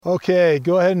Okay,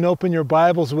 go ahead and open your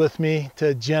Bibles with me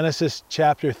to Genesis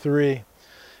chapter 3.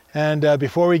 And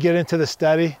before we get into the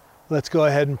study, let's go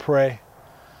ahead and pray.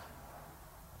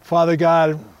 Father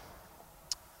God,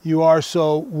 you are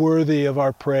so worthy of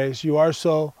our praise. You are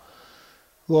so,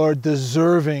 Lord,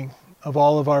 deserving of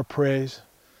all of our praise.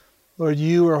 Lord,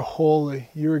 you are holy.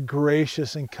 You are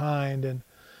gracious and kind. And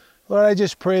Lord, I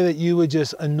just pray that you would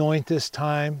just anoint this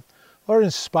time. Lord,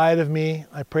 in spite of me,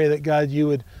 I pray that God, you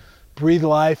would breathe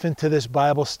life into this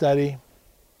Bible study,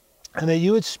 and that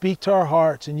you would speak to our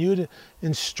hearts and you would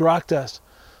instruct us.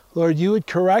 Lord, you would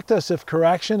correct us if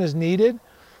correction is needed.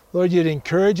 Lord, you'd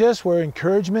encourage us where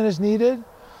encouragement is needed.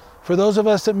 For those of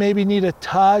us that maybe need a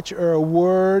touch or a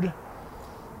word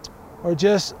or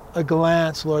just a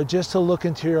glance, Lord, just to look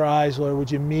into your eyes, Lord,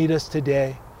 would you meet us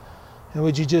today? And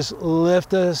would you just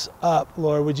lift us up,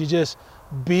 Lord? Would you just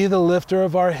be the lifter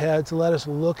of our heads? Let us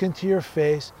look into your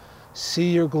face,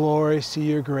 see your glory, see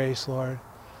your grace, Lord.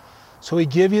 So we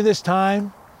give you this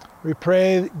time. We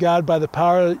pray, God, by the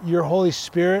power of your Holy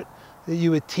Spirit, that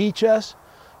you would teach us.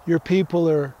 Your people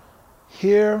are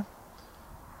here.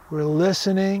 We're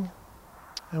listening,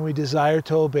 and we desire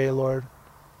to obey, Lord.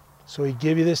 So we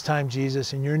give you this time,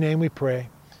 Jesus. In your name we pray.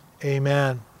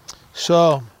 Amen.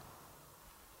 So,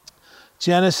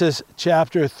 Genesis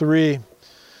chapter 3.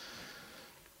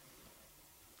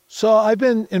 So I've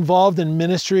been involved in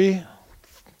ministry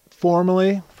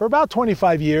formally for about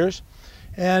 25 years.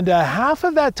 And half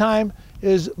of that time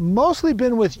is mostly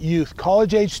been with youth,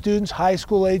 college-age students, high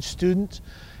school-age students.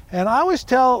 And I always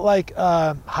tell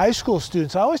high school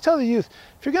students, I always tell the youth,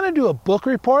 if you're going to do a book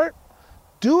report,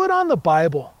 do it on the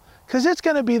Bible, because it's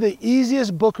going to be the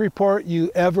easiest book report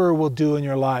you ever will do in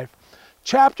your life.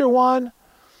 Chapter 1,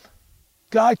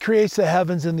 God creates the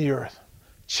heavens and the earth.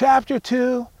 Chapter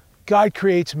 2, God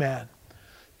creates man.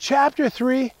 Chapter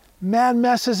 3, man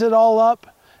messes it all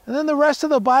up. And then the rest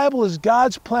of the Bible is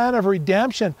God's plan of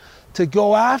redemption to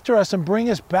go after us and bring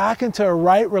us back into a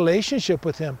right relationship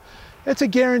with Him. It's a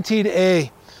guaranteed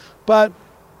A. But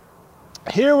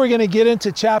here we're going to get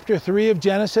into chapter 3 of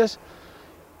Genesis.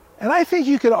 And I think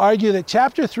you could argue that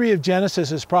chapter 3 of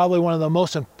Genesis is probably one of the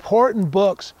most important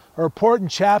books or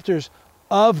important chapters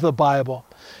of the Bible.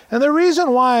 And the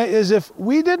reason why is if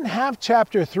we didn't have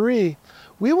chapter 3,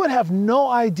 we would have no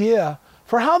idea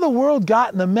for how the world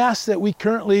got in the mess that we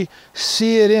currently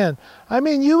see it in. I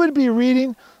mean, you would be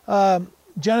reading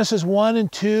Genesis 1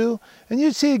 and 2, and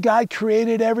you'd see God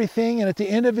created everything, and at the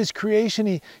end of His creation,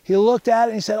 He looked at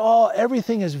it and He said, oh,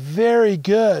 everything is very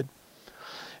good.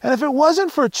 And if it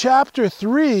wasn't for chapter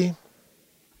 3,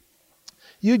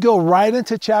 you'd go right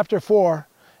into chapter 4,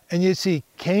 and you'd see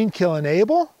Cain killing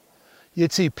Abel.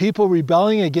 You'd see people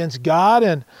rebelling against God,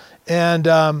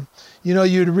 and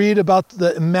you'd read about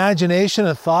the imagination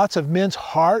and thoughts of men's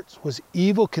hearts was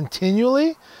evil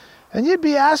continually. And you'd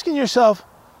be asking yourself,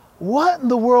 what in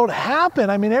the world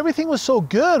happened? I mean, everything was so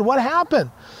good. What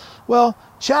happened? Well,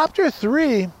 chapter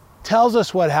 3 tells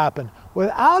us what happened.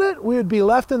 Without it, we would be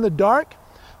left in the dark.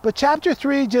 But chapter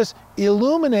 3 just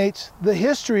illuminates the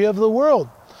history of the world.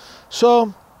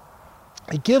 So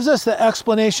it gives us the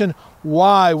explanation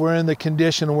why we're in the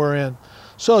condition we're in.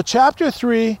 So chapter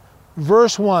 3,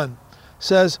 verse 1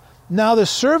 says, now the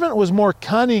serpent was more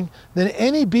cunning than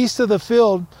any beast of the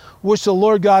field which the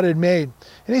Lord God had made.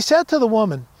 And he said to the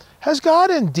woman, has God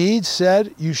indeed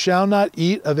said, you shall not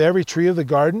eat of every tree of the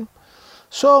garden?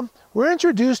 So we're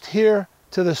introduced here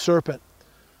to the serpent.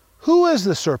 Who is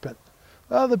the serpent?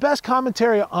 Well, the best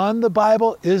commentary on the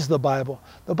Bible is the Bible.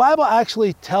 The Bible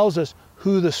actually tells us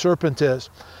who the serpent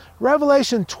is.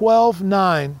 Revelation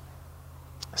 12:9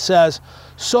 says,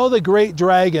 so the great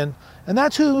dragon, and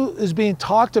that's who is being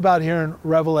talked about here in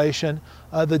Revelation,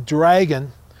 the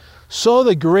dragon. So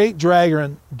the great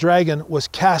dragon was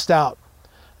cast out,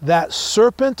 that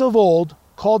serpent of old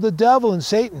called the devil and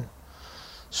Satan.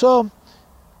 So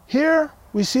here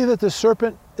we see that the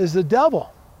serpent is the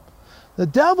devil. The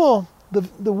devil,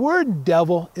 the word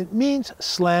devil, it means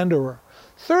slanderer.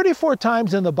 34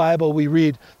 times in the Bible we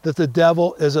read that the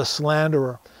devil is a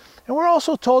slanderer. And we're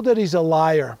also told that he's a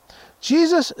liar.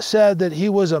 Jesus said that he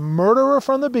was a murderer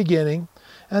from the beginning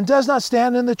and does not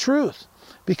stand in the truth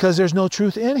because there's no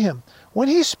truth in him. When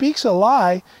he speaks a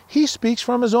lie, he speaks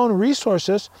from his own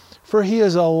resources, for he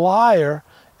is a liar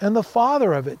and the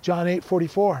father of it. John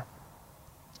 8:44.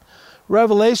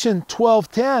 Revelation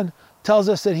 12:10 tells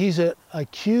us that he's an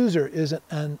accuser, is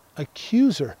an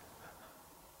accuser.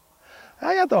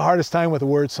 I got the hardest time with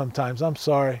words sometimes. I'm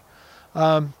sorry.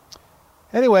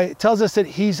 Anyway, it tells us that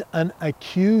he's an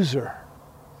accuser.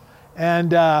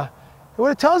 And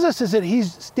what it tells us is that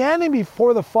he's standing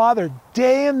before the Father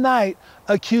day and night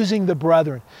accusing the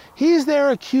brethren. He's there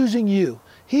accusing you.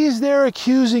 He's there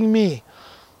accusing me.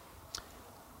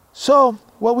 So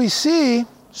what we see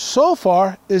so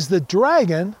far is the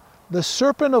dragon, the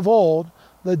serpent of old,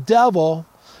 the devil,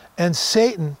 and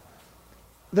Satan.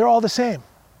 They're all the same.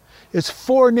 It's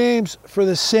 4 names for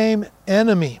the same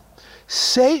enemy.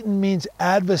 Satan means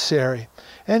adversary,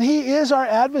 and he is our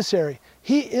adversary.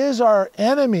 He is our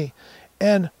enemy.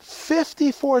 And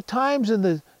 54 times in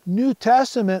the New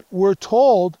Testament, we're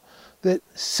told that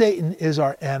Satan is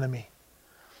our enemy.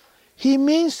 He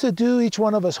means to do each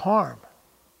one of us harm.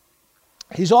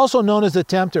 He's also known as the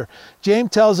tempter. James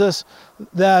tells us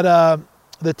that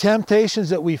the temptations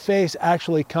that we face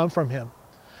actually come from him.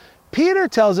 Peter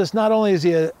tells us not only is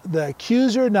he the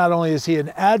accuser, not only is he an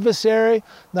adversary,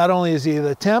 not only is he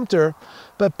the tempter,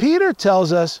 but Peter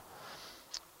tells us,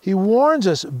 he warns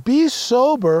us, be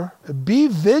sober, be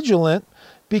vigilant,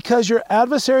 because your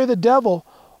adversary, the devil,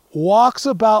 walks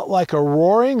about like a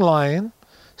roaring lion,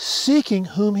 seeking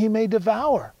whom he may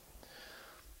devour.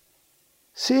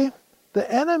 See,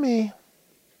 the enemy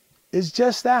is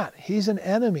just that. He's an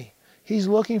enemy. He's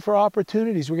looking for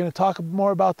opportunities. We're going to talk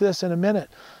more about this in a minute.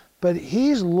 But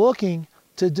he's looking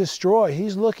to destroy.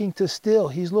 He's looking to steal.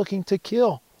 He's looking to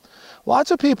kill.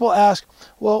 Lots of people ask,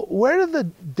 well, where did the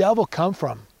devil come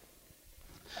from?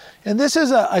 And this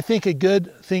is, I think, a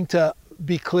good thing to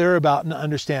be clear about and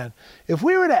understand. If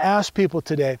we were to ask people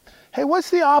today, hey, what's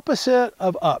the opposite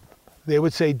of up? They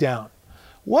would say down.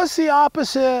 What's the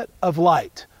opposite of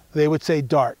light? They would say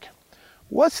dark.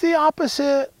 What's the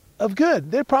opposite of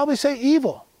good? They'd probably say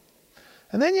evil.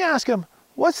 And then you ask them,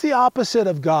 what's the opposite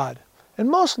of God? And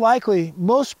most likely,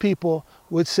 most people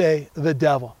would say the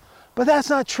devil. But that's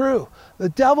not true. The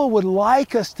devil would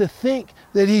like us to think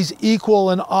that he's equal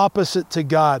and opposite to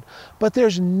God. But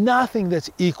there's nothing that's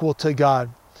equal to God.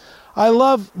 I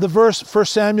love the verse 1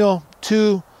 Samuel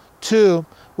 2:2,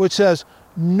 which says,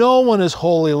 no one is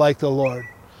holy like the Lord,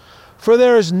 for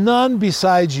there is none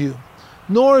besides you,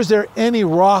 nor is there any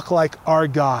rock like our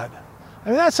God. I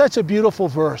mean, that's such a beautiful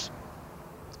verse.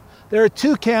 There are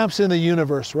 2 camps in the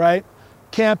universe, right?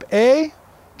 Camp A,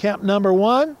 camp number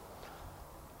 1,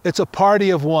 it's a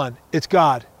party of one. It's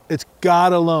God. It's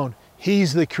God alone.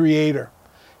 He's the creator.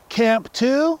 Camp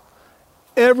 2,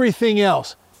 everything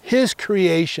else, his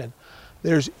creation.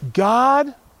 There's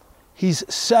God, he's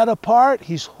set apart,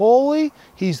 he's holy,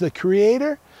 he's the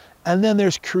creator, and then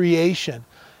there's creation.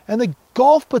 And the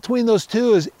gulf between those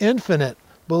two is infinite,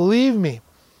 believe me.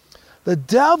 The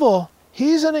devil,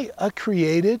 he's a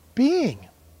created being.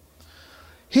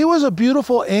 He was a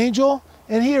beautiful angel,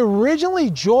 and he originally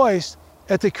rejoiced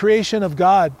at the creation of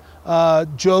God.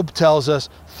 Job tells us,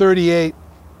 38,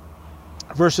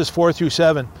 verses 4 through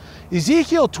 7.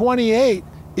 Ezekiel 28,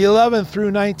 11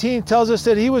 through 19 tells us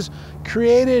that he was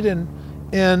created in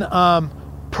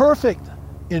perfect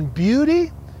in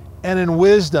beauty and in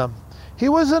wisdom. He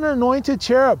was an anointed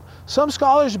cherub. Some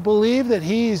scholars believe that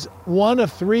he's one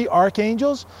of 3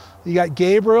 archangels. You got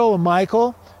Gabriel and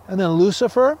Michael, and then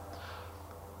Lucifer.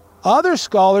 Other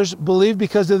scholars believe,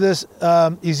 because of this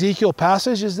Ezekiel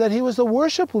passage, is that he was the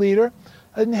worship leader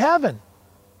in heaven,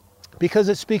 because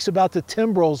it speaks about the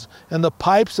timbrels and the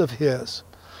pipes of his.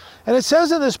 And it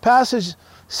says in this passage,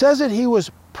 says that he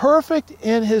was perfect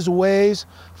in his ways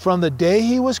from the day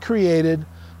he was created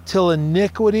till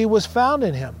iniquity was found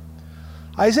in him.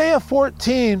 Isaiah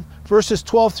 14, verses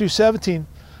 12 through 17,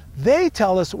 they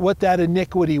tell us what that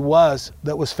iniquity was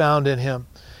that was found in him.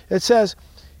 It says,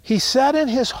 he said in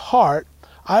his heart,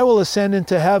 I will ascend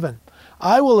into heaven.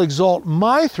 I will exalt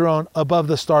my throne above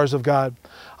the stars of God.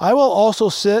 I will also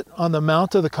sit on the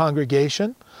mount of the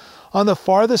congregation. On the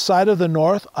farthest side of the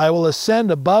north, I will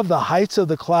ascend above the heights of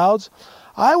the clouds.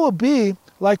 I will be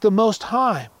like the Most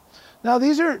High. Now,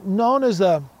 these are known as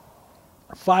the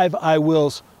 5 I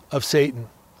wills of Satan.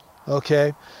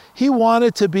 Okay? He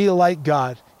wanted to be like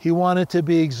God. He wanted to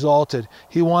be exalted.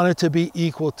 He wanted to be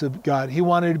equal to God. He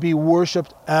wanted to be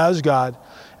worshiped as God.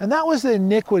 And that was the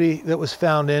iniquity that was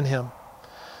found in him.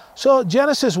 So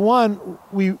Genesis 1,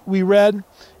 we read,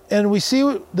 and we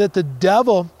see that the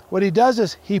devil, what he does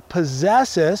is he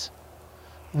possesses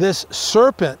this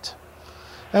serpent.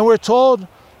 And we're told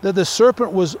that the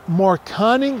serpent was more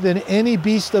cunning than any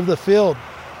beast of the field.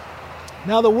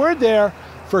 Now the word there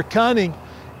for cunning,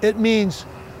 it means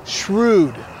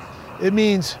shrewd. It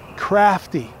means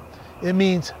crafty. It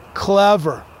means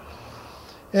clever.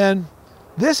 And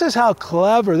this is how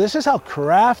clever, this is how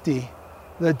crafty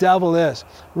the devil is.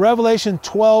 Revelation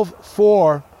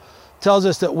 12:4 tells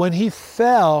us that when he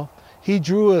fell, he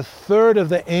drew 1/3 of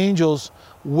the angels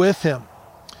with him.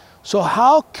 So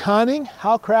how cunning,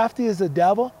 how crafty is the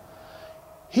devil?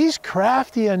 He's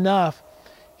crafty enough,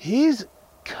 he's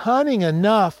cunning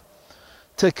enough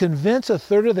to convince a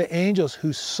third of the angels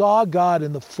who saw God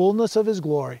in the fullness of his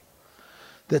glory,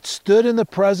 that stood in the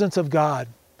presence of God.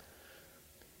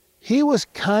 He was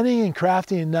cunning and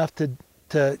crafty enough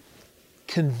to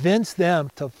convince them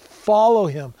to follow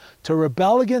him, to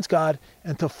rebel against God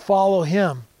and to follow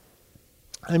him.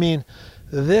 I mean,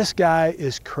 this guy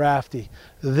is crafty.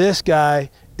 This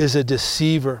guy is a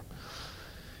deceiver.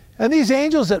 And these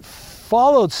angels that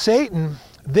followed Satan,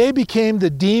 they became the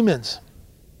demons.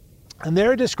 And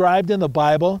they're described in the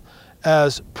Bible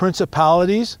as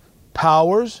principalities,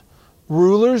 powers,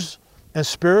 rulers, and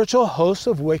spiritual hosts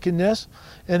of wickedness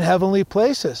in heavenly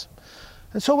places.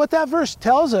 And so what that verse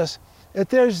tells us, that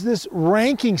there's this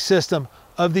ranking system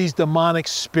of these demonic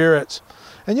spirits.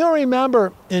 And you'll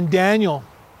remember in Daniel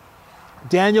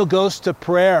goes to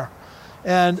prayer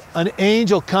and an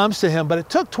angel comes to him, but it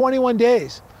took 21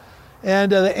 days.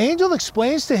 And the angel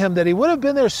explains to him that he would have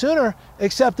been there sooner,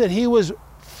 except that he was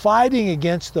fighting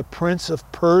against the prince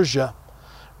of Persia,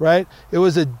 right? It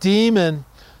was a demon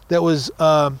that was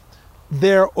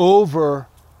there over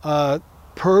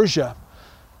Persia.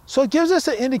 So it gives us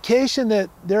an indication that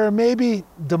there are maybe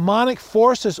demonic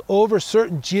forces over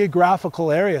certain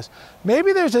geographical areas.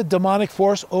 Maybe there's a demonic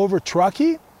force over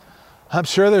Truckee. I'm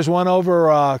sure there's one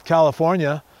over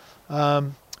California.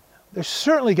 There's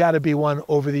certainly got to be one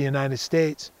over the United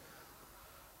States.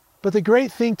 But the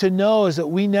great thing to know is that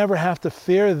we never have to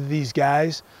fear these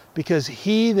guys, because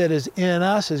he that is in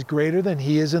us is greater than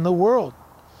he is in the world.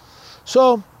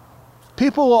 So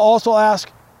people will also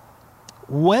ask,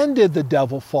 when did the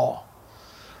devil fall?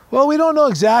 Well, we don't know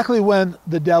exactly when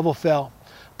the devil fell.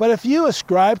 But if you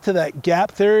ascribe to that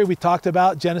gap theory we talked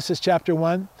about, Genesis chapter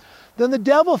 1, then the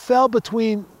devil fell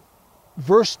between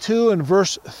verse 2 and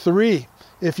verse 3,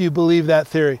 if you believe that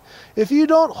theory. If you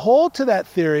don't hold to that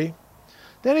theory,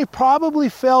 then he probably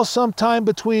fell sometime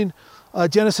between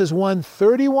Genesis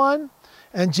 1:31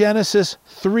 and Genesis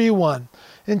 3:1.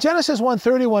 In Genesis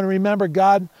 1:31, remember,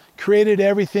 God created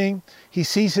everything. He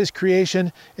sees his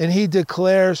creation and he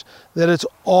declares that it's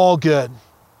all good.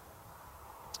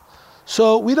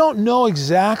 So we don't know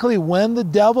exactly when the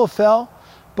devil fell,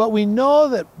 but we know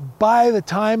that by the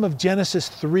time of Genesis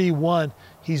 3:1,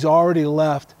 he's already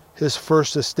left his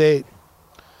first estate.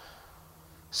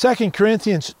 2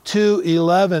 Corinthians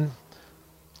 2:11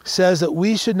 says that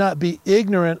we should not be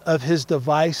ignorant of his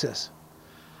devices.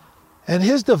 And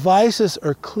his devices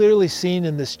are clearly seen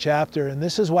in this chapter, and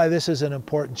this is why this is an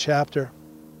important chapter.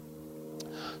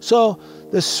 So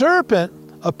the serpent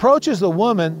approaches the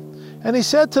woman, and he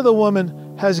said to the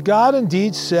woman, "Has God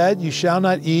indeed said, you shall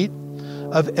not eat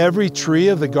of every tree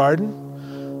of the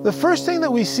garden?" The first thing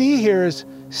that we see here is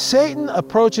Satan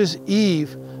approaches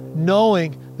Eve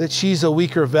knowing that she's a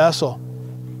weaker vessel.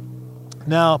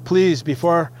 Now, please,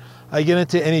 before I get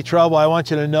into any trouble, I want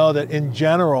you to know that in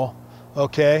general,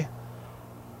 okay,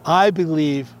 I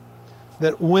believe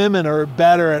that women are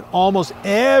better at almost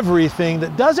everything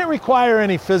that doesn't require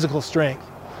any physical strength.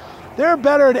 They're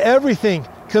better at everything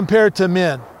compared to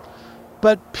men.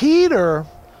 But Peter,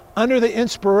 under the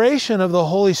inspiration of the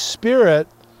Holy Spirit,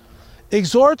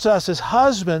 exhorts us as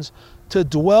husbands to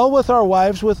dwell with our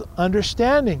wives with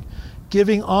understanding,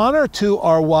 giving honor to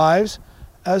our wives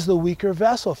as the weaker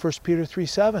vessel, 1 Peter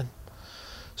 3:7.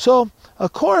 So,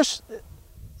 of course,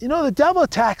 you know, the devil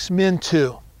attacks men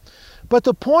too. But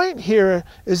the point here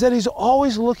is that he's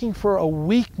always looking for a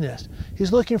weakness.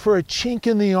 He's looking for a chink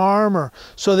in the armor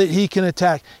so that he can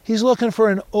attack. He's looking for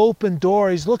an open door.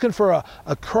 He's looking for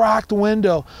a cracked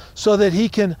window so that he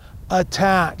can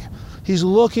attack. He's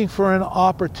looking for an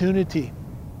opportunity.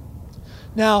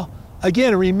 Now,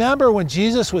 again, remember when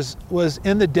Jesus was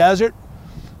in the desert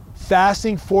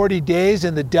fasting 40 days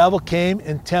and the devil came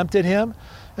and tempted him?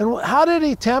 And how did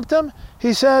he tempt him?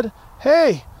 He said,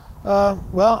 hey,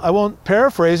 well, I won't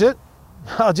paraphrase it.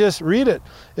 I'll just read it.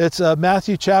 It's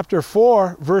Matthew chapter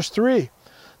 4, verse 3.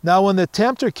 Now, when the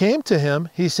tempter came to him,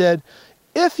 he said,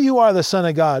 if you are the Son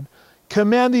of God,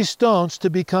 command these stones to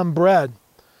become bread.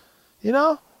 You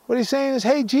know, what he's saying is,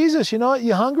 hey, Jesus, you know what?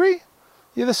 You hungry?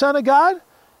 You're the Son of God?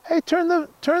 Hey, turn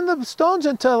the stones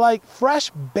into like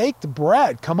fresh baked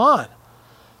bread. Come on.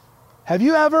 Have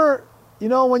you ever, you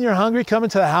know, when you're hungry, come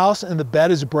into the house and the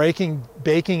bed is baking,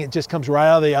 it just comes right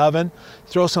out of the oven,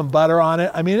 throw some butter on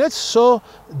it. I mean, it's so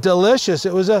delicious.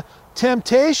 It was a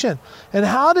temptation. And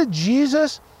how did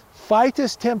Jesus fight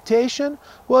this temptation?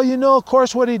 Well, you know, of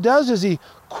course, what he does is he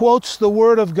quotes the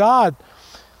Word of God.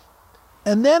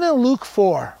 And then in Luke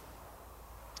 4,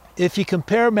 if you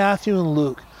compare Matthew and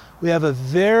Luke, we have a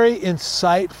very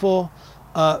insightful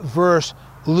verse,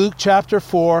 Luke chapter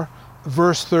 4,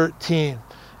 verse 13.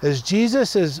 As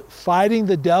Jesus is fighting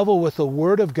the devil with the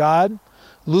word of God,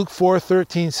 Luke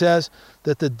 4:13 says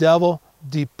that the devil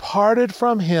departed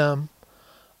from him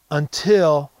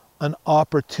until an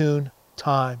opportune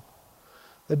time.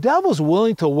 The devil's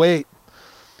willing to wait.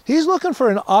 He's looking for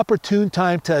an opportune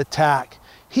time to attack.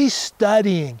 He's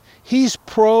studying, he's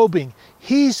probing,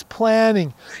 he's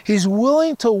planning. He's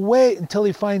willing to wait until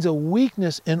he finds a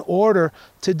weakness in order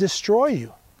to destroy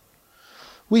you.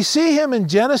 We see him in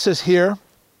Genesis here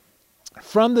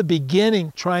from the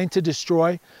beginning trying to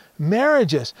destroy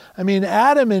marriages. I mean,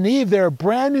 Adam and Eve, they're a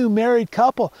brand new married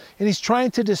couple, and he's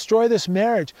trying to destroy this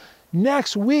marriage.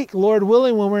 Next week, Lord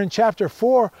willing, when we're in chapter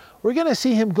 4, we're going to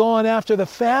see him going after the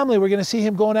family. We're going to see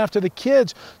him going after the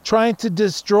kids, trying to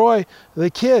destroy the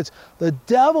kids. The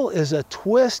devil is a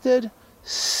twisted,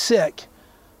 sick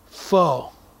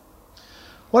foe.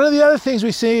 One of the other things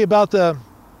we see about the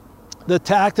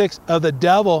tactics of the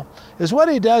devil is what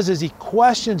he does is he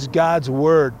questions God's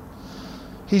word.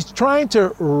 He's trying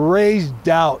to raise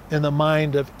doubt in the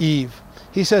mind of Eve.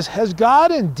 He says, has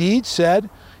God indeed said,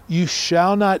 you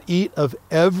shall not eat of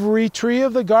every tree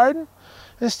of the garden?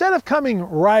 Instead of coming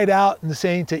right out and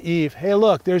saying to Eve, hey,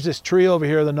 look, there's this tree over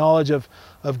here, the knowledge of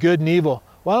good and evil.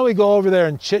 Why don't we go over there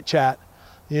and chit chat?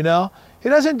 You know, he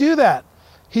doesn't do that.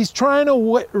 He's trying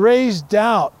to raise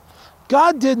doubt.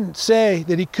 God didn't say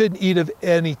that he couldn't eat of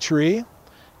any tree.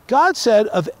 God said,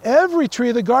 of every tree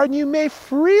of the garden you may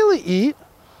freely eat,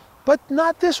 but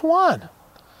not this one.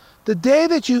 The day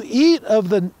that you eat of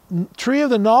the tree of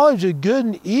the knowledge of good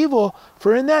and evil,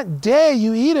 for in that day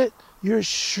you eat it, you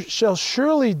shall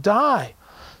surely die.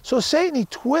 So Satan, he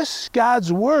twists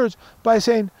God's words by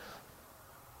saying,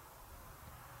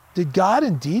 did God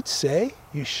indeed say,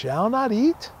 you shall not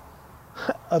eat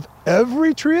of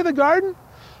every tree of the garden?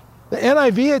 The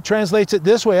NIV, it translates it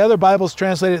this way. Other Bibles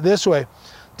translate it this way.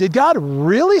 Did God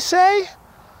really say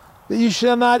that you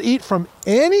shall not eat from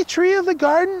any tree of the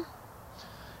garden?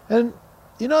 And,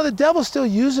 you know, the devil still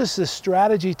uses this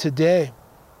strategy today.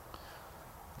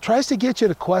 Tries to get you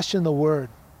to question the word.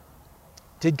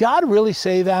 Did God really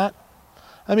say that?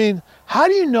 I mean, how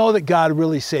do you know that God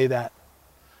really say that?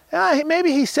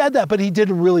 Maybe he said that, but he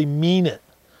didn't really mean it,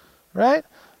 right?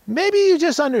 Maybe you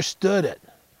just understood it.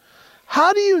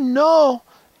 How do you know,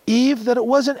 Eve, that it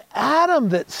wasn't Adam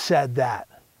that said that?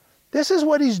 This is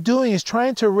what he's doing. He's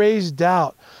trying to raise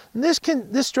doubt. And this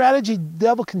strategy the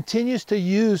devil continues to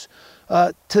use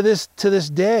to this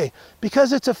day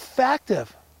because it's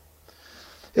effective.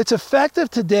 It's effective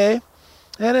today,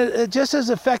 and it's just as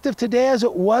effective today as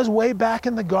it was way back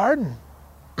in the garden.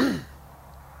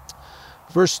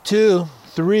 Verse 2,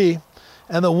 3,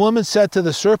 and the woman said to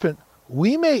the serpent,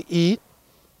 we may eat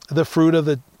the fruit of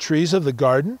the trees of the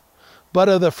garden, but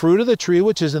of the fruit of the tree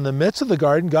which is in the midst of the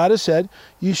garden, God has said,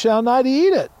 you shall not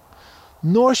eat it,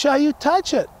 nor shall you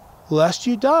touch it, lest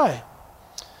you die.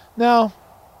 Now,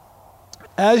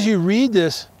 as you read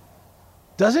this,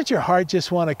 doesn't your heart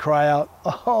just want to cry out,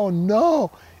 oh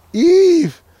no,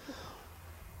 Eve,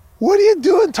 what are you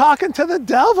doing talking to the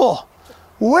devil?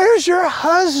 Where's your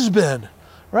husband?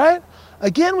 Right?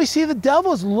 Again, we see the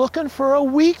devil is looking for a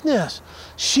weakness.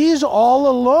 She's all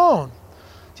alone.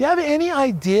 Do you have any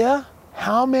idea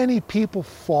how many people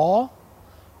fall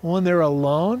when they're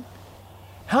alone?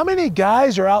 How many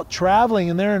guys are out traveling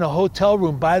and they're in a hotel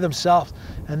room by themselves?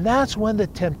 And that's when the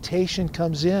temptation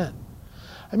comes in.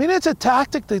 I mean, it's a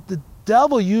tactic that the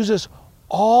devil uses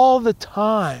all the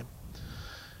time.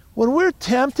 When we're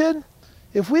tempted,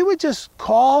 if we would just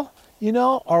call, you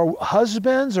know, our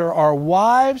husbands or our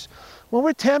wives, when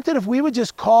we're tempted, if we would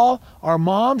just call our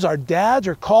moms, our dads,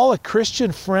 or call a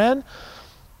Christian friend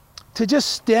to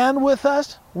just stand with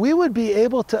us, we would be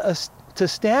able to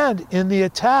stand in the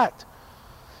attack.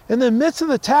 In the midst of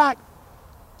the attack,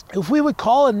 if we would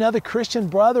call another Christian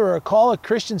brother or call a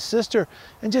Christian sister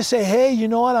and just say, hey, you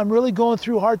know what, I'm really going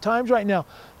through hard times right now.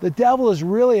 The devil is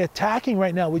really attacking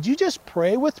right now. Would you just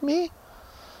pray with me?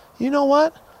 You know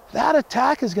what? That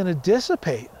attack is going to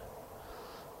dissipate.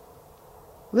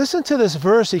 Listen to this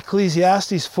verse,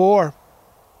 Ecclesiastes 4,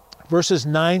 verses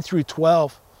 9 through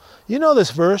 12. You know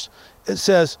this verse. It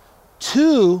says,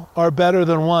 two are better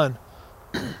than one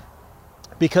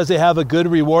because they have a good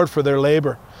reward for their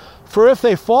labor. For if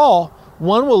they fall,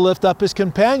 one will lift up his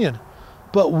companion.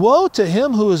 But woe to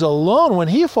him who is alone when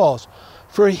he falls,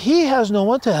 for he has no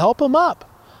one to help him up.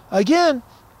 Again,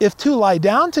 if two lie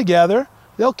down together,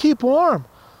 they'll keep warm.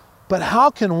 But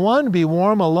how can one be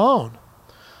warm alone?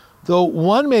 Though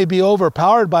one may be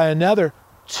overpowered by another,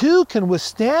 two can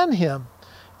withstand him,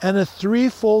 and a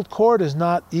threefold cord is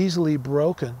not easily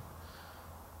broken.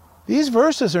 These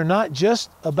verses are not just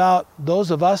about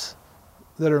those of us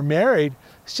that are married.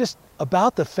 It's just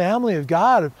about the family of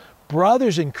God,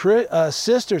 brothers and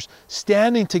sisters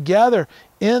standing together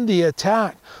in the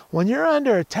attack. When you're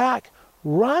under attack,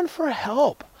 run for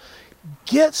help.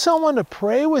 Get someone to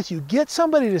pray with you. Get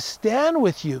somebody to stand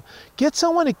with you. Get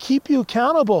someone to keep you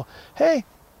accountable. Hey,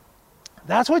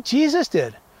 that's what Jesus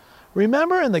did.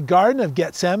 Remember in the Garden of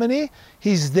Gethsemane,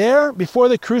 he's there before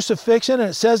the crucifixion, and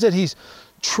it says that he's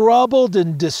troubled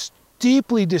and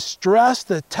deeply distressed.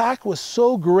 The attack was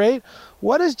so great.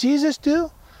 What does Jesus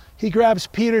do? He grabs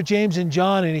Peter, James, and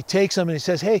John, and he takes them and he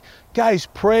says, hey, guys,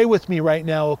 pray with me right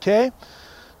now, okay?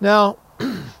 Now,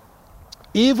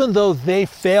 even though they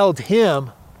failed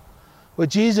him, what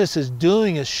Jesus is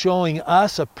doing is showing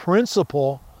us a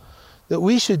principle that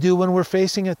we should do when we're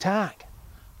facing attack,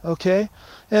 okay?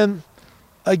 And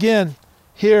again,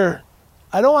 here,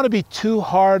 I don't want to be too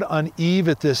hard on Eve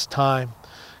at this time.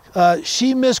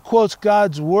 She misquotes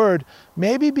God's word,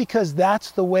 maybe because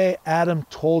that's the way Adam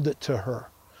told it to her,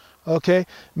 okay?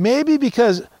 Maybe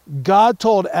because God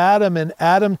told Adam and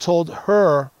Adam told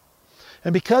her,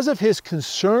 and because of his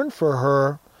concern for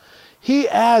her, he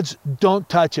adds, don't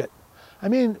touch it. I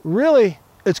mean, really,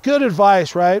 it's good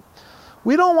advice, right?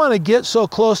 We don't want to get so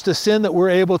close to sin that we're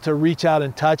able to reach out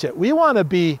and touch it. We want to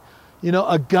be,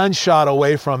 a gunshot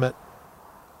away from it.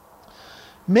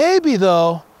 Maybe,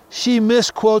 though, she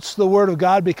misquotes the Word of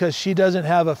God because she doesn't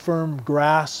have a firm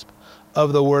grasp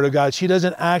of the Word of God. She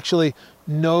doesn't actually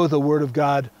know the Word of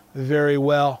God very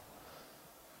well.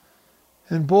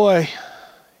 And boy,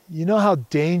 you know how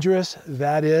dangerous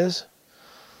that is?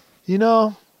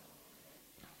 The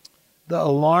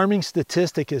alarming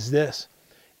statistic is this.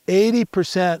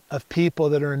 80% of people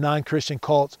that are in non-Christian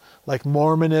cults, like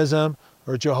Mormonism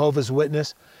or Jehovah's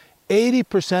Witness,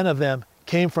 80% of them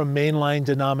came from mainline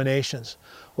denominations.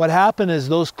 What happened is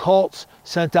those cults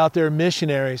sent out their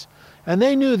missionaries, and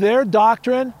they knew their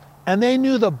doctrine, and they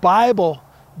knew the Bible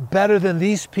better than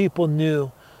these people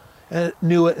knew it.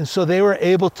 And so they were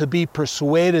able to be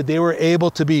persuaded. They were able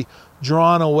to be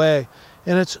drawn away.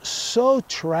 And it's so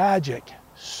tragic,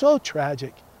 so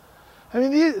tragic. I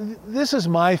mean, this is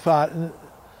my thought.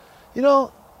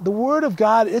 The Word of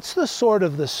God, it's the sword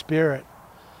of the Spirit.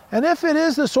 And if it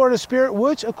is the sword of the Spirit,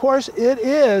 which of course it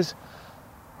is,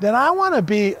 then I want to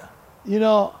be,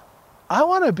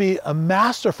 a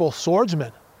masterful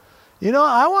swordsman.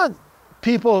 I want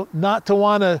people not to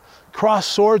want to cross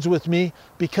swords with me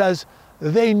because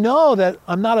they know that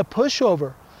I'm not a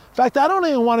pushover. In fact, I don't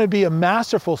even want to be a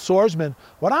masterful swordsman.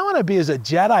 What I want to be is a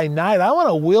Jedi Knight. I want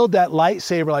to wield that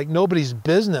lightsaber like nobody's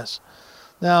business.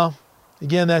 Now,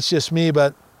 again, that's just me,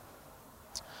 but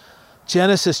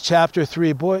Genesis chapter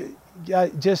 3, boy, I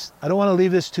don't want to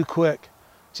leave this too quick.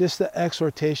 Just the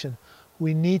exhortation.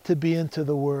 We need to be into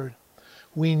the Word.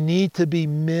 We need to be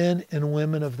men and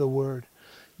women of the Word.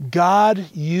 God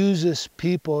uses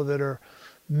people that are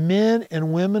men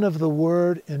and women of the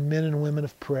Word and men and women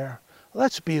of prayer.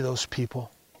 Let's be those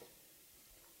people.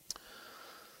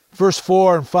 Verse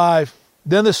 4 and 5.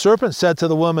 Then the serpent said to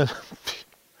the woman,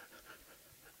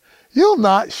 you'll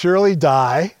not surely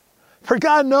die. For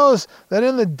God knows that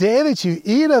in the day that you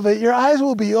eat of it, your eyes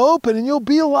will be open and you'll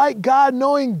be like God,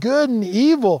 knowing good and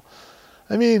evil.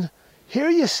 I mean, here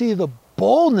you see the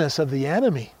boldness of the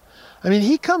enemy. I mean,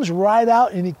 he comes right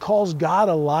out and he calls God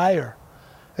a liar.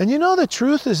 And the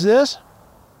truth is this.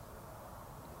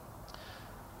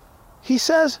 He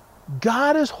says,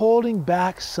 God is holding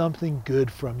back something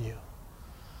good from you.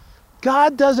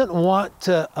 God doesn't want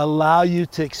to allow you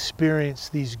to experience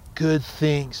these good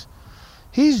things.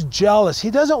 He's jealous. He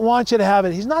doesn't want you to have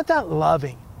it. He's not that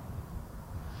loving.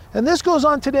 And this goes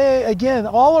on today, again,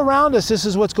 all around us, this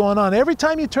is what's going on. Every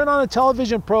time you turn on a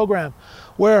television program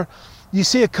where you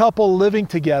see a couple living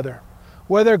together,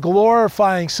 where they're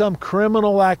glorifying some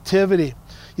criminal activity,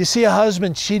 you see a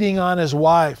husband cheating on his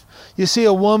wife, you see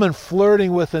a woman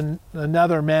flirting with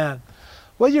another man.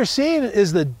 What you're seeing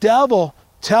is the devil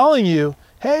telling you,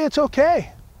 hey, it's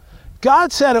okay.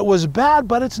 God said it was bad,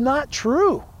 but it's not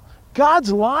true.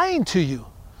 God's lying to you.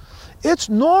 It's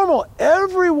normal.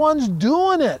 Everyone's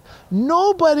doing it.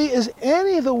 Nobody is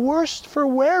any the worse for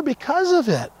wear because of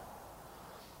it.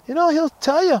 He'll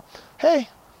tell you, hey,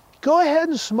 go ahead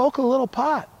and smoke a little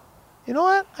pot. You know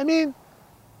what? I mean,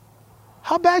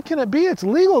 how bad can it be? It's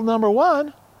legal, number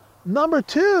one. Number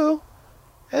two,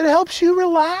 it helps you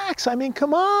relax. I mean,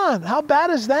 come on. How bad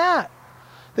is that?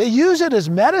 They use it as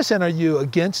medicine. Are you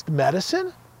against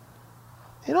medicine?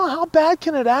 How bad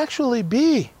can it actually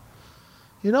be?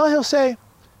 He'll say,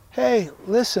 hey,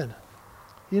 listen,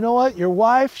 you know what? Your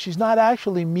wife, she's not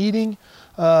actually meeting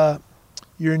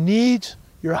your needs.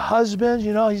 your husband,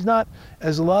 he's not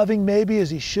as loving maybe as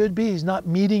he should be. He's not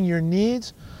meeting your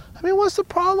needs. I mean, what's the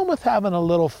problem with having a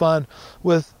little fun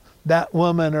with that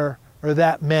woman or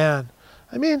that man?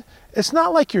 I mean, it's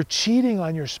not like you're cheating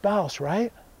on your spouse,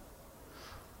 right?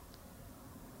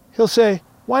 He'll say,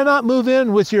 why not move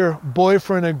in with your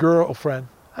boyfriend and girlfriend?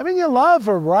 I mean, you love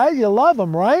her, right? You love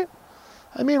him, right?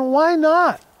 I mean, why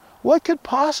not? What could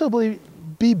possibly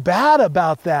be bad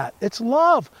about that? It's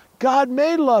love. God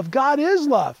made love. God is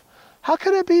love. How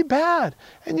could it be bad?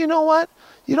 And you know what?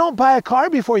 You don't buy a car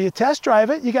before you test drive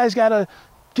it. You guys got to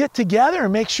get together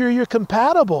and make sure you're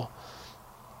compatible.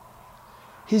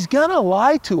 He's going to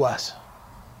lie to us.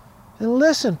 And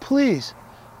listen, please,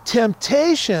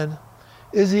 temptation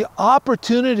is the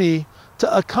opportunity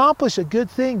to accomplish a good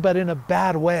thing, but in a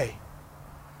bad way.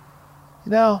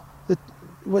 Now,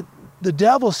 what the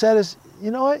devil said is,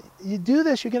 you know what? You do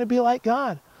this, you're going to be like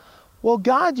God. Well,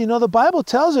 God, the Bible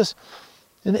tells us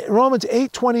in Romans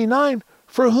 8:29,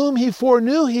 for whom he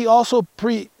foreknew, he also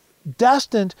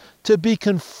predestined to be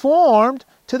conformed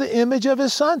to the image of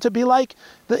his Son, to be like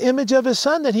the image of his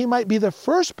Son, that he might be the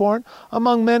firstborn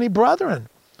among many brethren.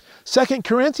 2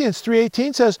 Corinthians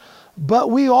 3:18 says,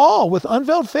 but we all, with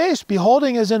unveiled face,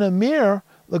 beholding as in a mirror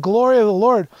the glory of the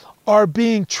Lord, are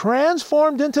being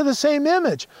transformed into the same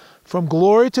image, from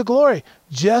glory to glory,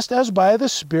 just as by the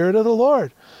Spirit of the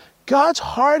Lord. God's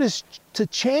heart is to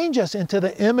change us into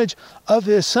the image of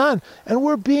his Son, and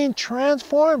we're being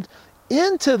transformed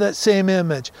into that same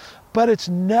image. But it's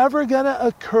never going to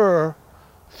occur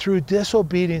through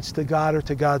disobedience to God or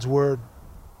to God's word.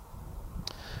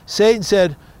 Satan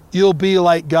said, you'll be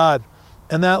like God.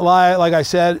 And that lie, like I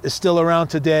said, is still around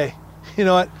today. You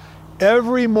know what?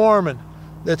 Every Mormon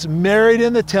that's married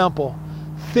in the temple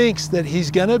thinks that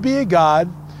he's going to be a god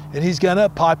and he's going to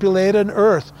populate an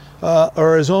earth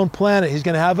or his own planet. He's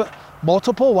going to have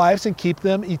multiple wives and keep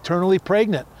them eternally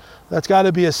pregnant. That's got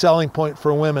to be a selling point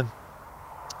for women.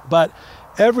 But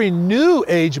every New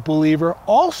Age believer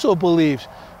also believes,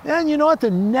 man, you know what?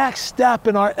 The next step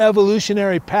in our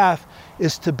evolutionary path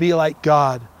is to be like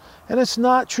God. And it's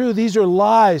not true. These are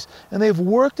lies. And they've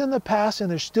worked in the past and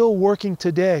they're still working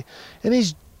today. And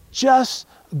he's just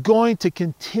going to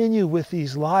continue with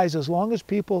these lies as long as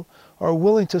people are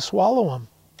willing to swallow them.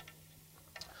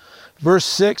 Verse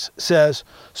 6 says,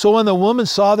 so when the woman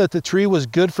saw that the tree was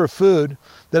good for food,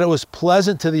 that it was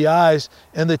pleasant to the eyes,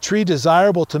 and the tree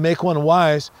desirable to make one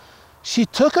wise, she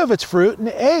took of its fruit and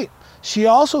ate. She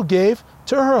also gave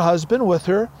to her husband with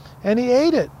her, and he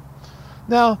ate it.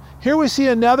 Now, here we see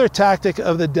another tactic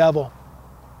of the devil.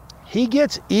 He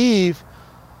gets Eve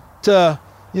to,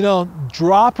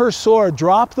 drop her sword,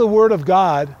 drop the word of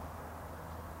God,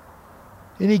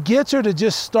 and he gets her to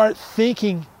just start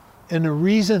thinking and to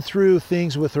reason through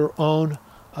things with her own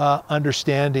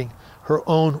understanding, her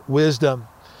own wisdom.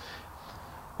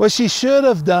 What she should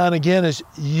have done, again, is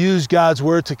use God's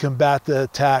word to combat the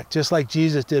attack, just like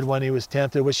Jesus did when he was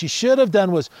tempted. What she should have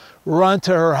done was run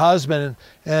to her husband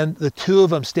and the two of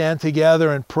them stand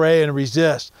together and pray and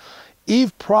resist.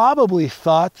 Eve probably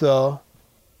thought, though,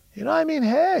 hey,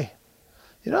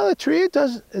 the tree,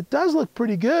 it does look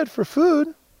pretty good for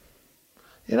food.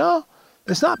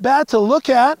 It's not bad to look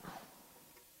at.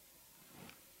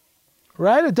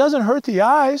 Right? It doesn't hurt the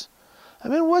eyes. I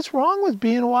mean, what's wrong with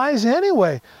being wise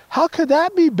anyway? How could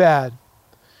that be bad?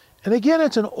 And again,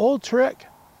 it's an old trick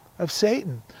of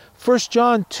Satan. 1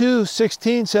 John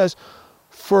 2:16 says,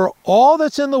 for all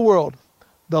that's in the world,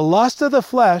 the lust of the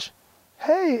flesh,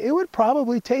 hey, it would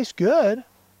probably taste good.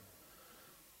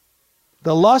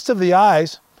 The lust of the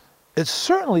eyes, it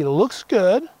certainly looks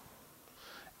good.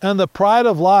 And the pride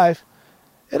of life,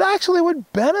 it actually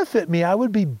would benefit me. I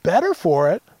would be better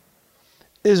for it.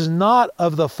 Is not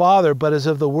of the Father, but is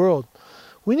of the world.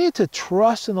 We need to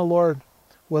trust in the Lord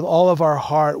with all of our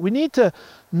heart. We need to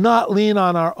not lean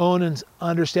on our own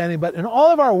understanding, but in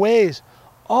all of our ways,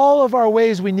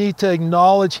 we need to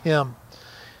acknowledge him.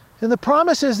 And the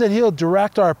promise is that he'll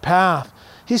direct our path.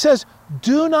 He says,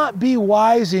 do not be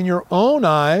wise in your own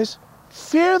eyes.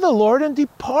 Fear the Lord and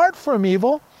depart from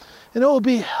evil, and it will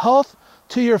be health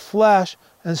to your flesh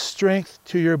and strength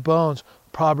to your bones.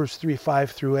 Proverbs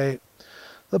 3:5-8.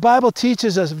 The Bible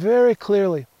teaches us very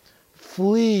clearly,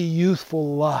 flee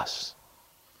youthful lusts.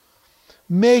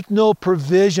 Make no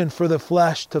provision for the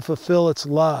flesh to fulfill its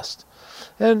lust.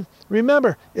 And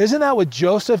remember, isn't that what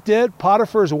Joseph did?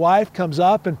 Potiphar's wife comes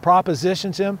up and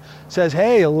propositions him, says,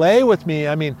 hey, lay with me.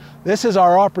 I mean, this is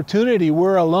our opportunity.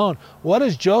 We're alone. What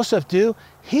does Joseph do?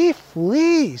 He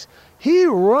flees. He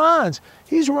runs.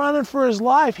 He's running for his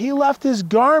life. He left his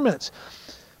garments.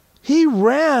 He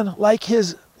ran like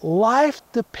his life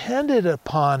depended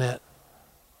upon it.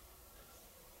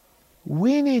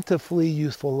 We need to flee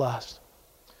youthful lust.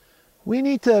 We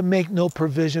need to make no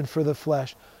provision for the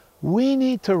flesh. We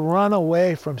need to run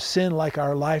away from sin like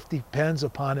our life depends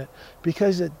upon it,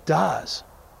 because it does.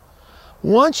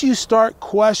 Once you start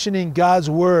questioning God's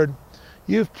word,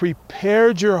 you've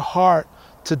prepared your heart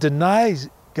to deny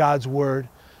God's word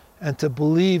and to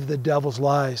believe the devil's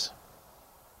lies.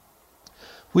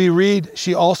 We read,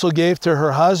 she also gave to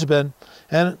her husband,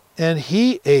 and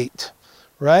he ate,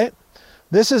 right?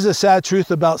 This is a sad truth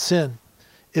about sin.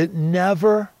 It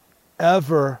never,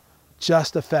 ever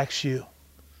just affects you.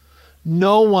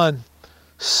 No one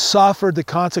suffered the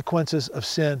consequences of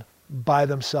sin by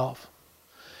themselves.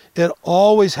 It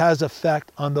always has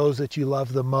effect on those that you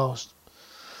love the most.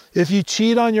 If you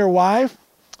cheat on your wife,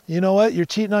 you know what? You're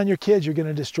cheating on your kids. You're going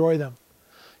to destroy them.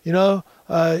 You know,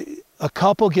 a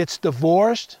couple gets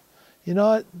divorced, you know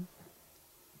what?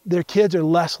 Their kids are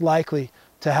less likely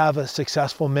to have a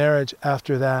successful marriage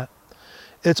after that.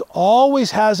 It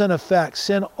always has an effect.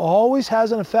 Sin always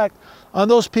has an effect on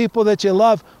those people that you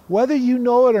love, whether you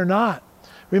know it or not.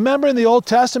 Remember in the Old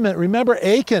Testament, remember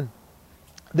Achan,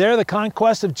 there, the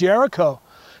conquest of Jericho.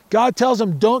 God tells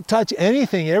him, don't touch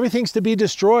anything. Everything's to be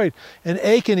destroyed. And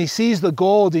Achan, he sees the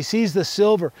gold, he sees the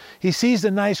silver, he sees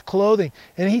the nice clothing,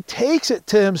 and he takes it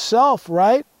to himself,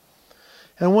 right?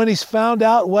 And when he's found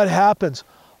out, what happens?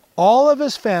 All of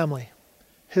his family,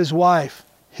 his wife,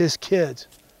 his kids,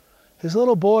 his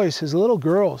little boys, his little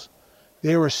girls,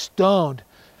 they were stoned.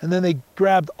 And then they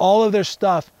grabbed all of their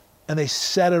stuff and they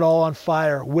set it all on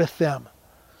fire with them.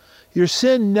 Your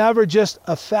sin never just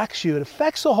affects you. It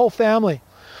affects the whole family.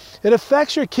 It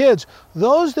affects your kids.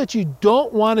 Those that you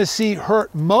don't want to see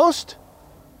hurt most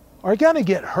are going to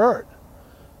get hurt.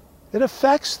 It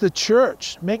affects the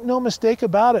church. Make no mistake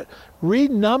about it. Read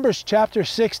Numbers chapter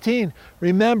 16.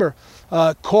 Remember,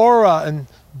 Korah and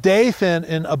Dathan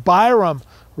and Abiram,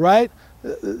 right?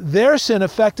 Their sin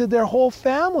affected their whole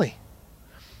family.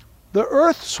 The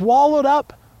earth swallowed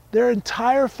up their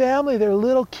entire family. Their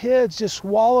little kids just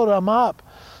swallowed them up.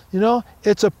 You know,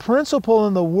 it's a principle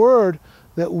in the Word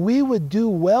that we would do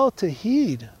well to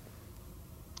heed.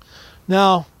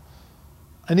 Now,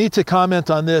 I need to comment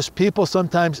on this. People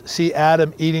sometimes see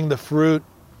Adam eating the fruit,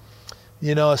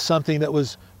 you know, as something that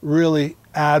was really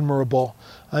admirable.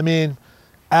 I mean,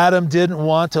 Adam didn't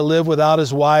want to live without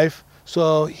his wife,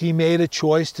 so he made a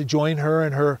choice to join her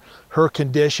in her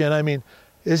condition. I mean,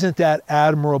 isn't that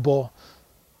admirable?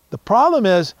 The problem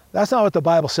is, that's not what the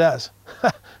Bible says.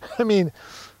 I mean,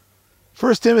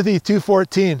 1 Timothy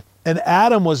 2:14, and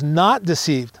Adam was not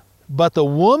deceived, but the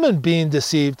woman being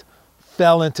deceived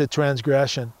fell into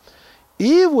transgression.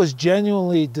 Eve was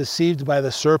genuinely deceived by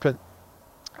the serpent.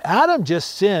 Adam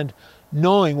just sinned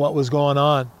knowing what was going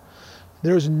on.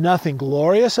 There's nothing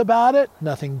glorious about it,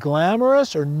 nothing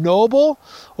glamorous or noble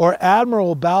or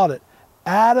admirable about it.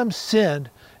 Adam sinned,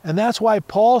 and that's why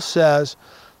Paul says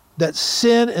that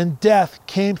sin and death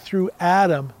came through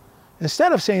Adam,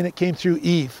 instead of saying it came through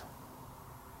Eve.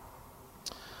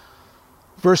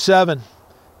 Verse 7,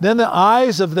 then the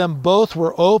eyes of them both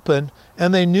were open,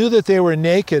 and they knew that they were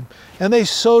naked, and they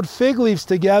sewed fig leaves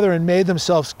together and made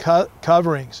themselves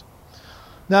coverings.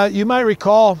 Now, you might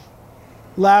recall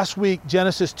last week,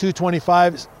 Genesis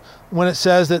 2:25, when it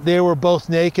says that they were both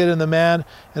naked, and the man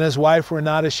and his wife were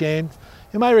not ashamed.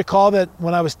 You might recall that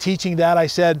when I was teaching that, I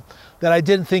said that I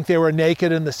didn't think they were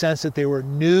naked in the sense that they were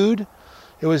nude.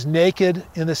 It was naked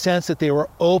in the sense that they were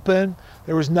open.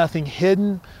 There was nothing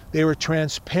hidden. They were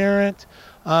transparent.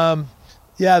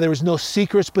 There was no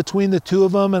secrets between the two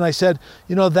of them. And I said,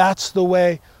 you know, that's the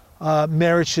way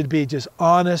marriage should be, just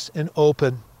honest and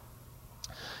open.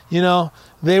 You know,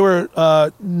 they were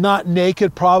not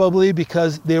naked probably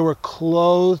because they were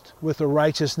clothed with the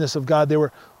righteousness of God. They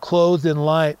were clothed in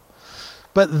light.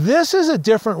 But this is a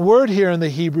different word here in the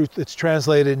Hebrew that's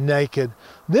translated naked.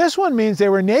 This one means they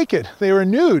were naked. They were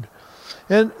nude.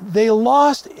 And they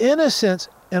lost innocence,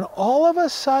 and all of a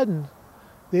sudden,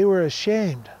 they were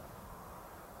ashamed.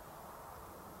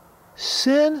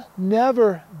 Sin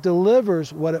never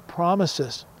delivers what it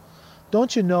promises.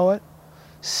 Don't you know it?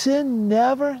 Sin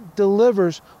never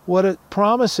delivers what it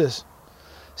promises.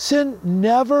 Sin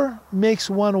never makes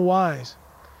one wise.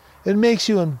 It makes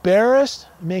you embarrassed,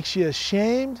 it makes you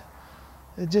ashamed,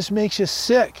 it just makes you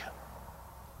sick.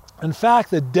 In fact,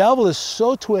 the devil is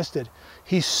so twisted,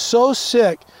 he's so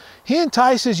sick, he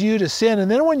entices you to sin,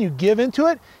 and then when you give into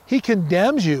it, he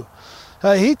condemns you.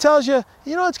 He tells you,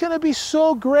 you know, it's going to be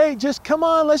so great, just come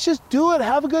on, let's just do it,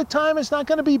 have a good time, it's not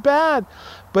going to be bad.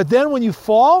 But then when you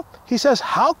fall, he says,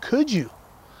 how could you?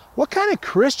 What kind of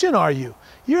Christian are you?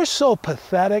 You're so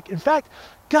pathetic. In fact,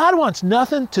 God wants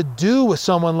nothing to do with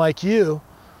someone like you.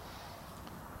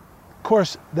 Of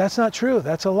course, that's not true.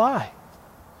 That's a lie.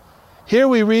 Here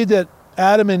we read that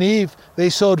Adam and Eve, they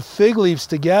sewed fig leaves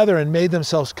together and made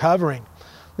themselves covering.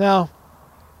 Now,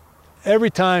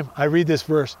 every time I read this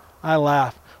verse, I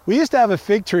laugh. We used to have a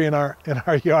fig tree in our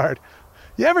yard.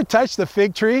 You ever touch the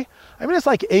fig tree? I mean, it's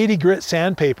like 80 grit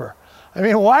sandpaper. I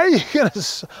mean, why are you gonna,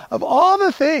 of all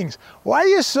the things, why are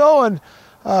you sewing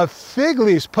fig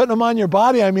leaves, putting them on your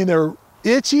body? I mean, they're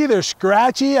itchy, they're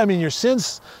scratchy. I mean, your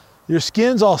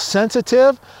skin's all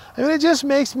sensitive. I mean, it just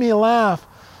makes me laugh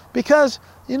because,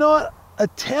 you know what?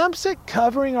 Attempts at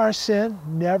covering our sin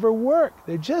never work.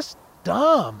 They're just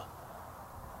dumb.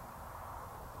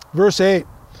 Verse 8,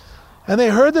 and they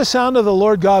heard the sound of the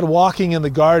Lord God walking in the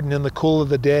garden in the cool of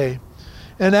the day.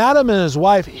 And Adam and his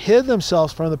wife hid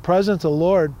themselves from the presence of the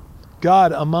Lord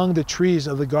God among the trees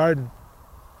of the garden.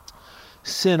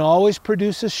 Sin always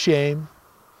produces shame.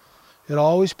 It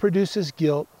always produces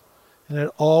guilt. And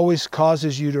it always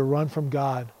causes you to run from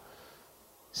God,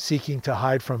 seeking to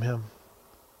hide from him.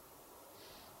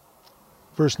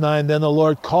 Verse 9, then the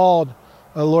Lord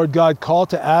God called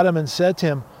to Adam and said to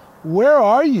him, where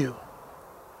are you?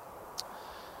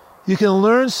 You can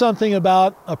learn something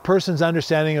about a person's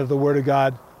understanding of the Word of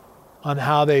God on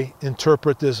how they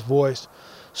interpret this voice.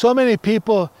 So many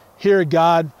people hear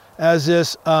God as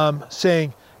this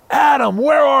saying, Adam,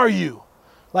 where are you?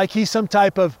 Like he's some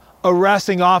type of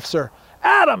arresting officer.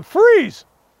 Adam, freeze!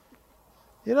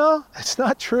 You know, it's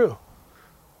not true.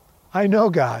 I know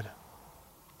God.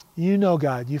 You know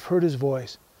God. You've heard his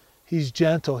voice. He's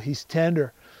gentle. He's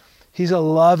tender. He's a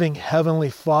loving heavenly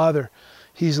Father.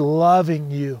 He's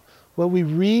loving you. What we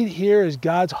read here is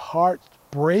God's heart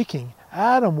breaking.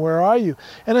 Adam, where are you?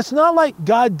 And it's not like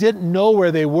God didn't know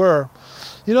where they were.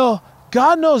 You know,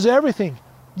 God knows everything.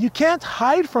 You can't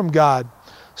hide from God.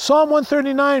 Psalm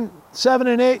 139, 7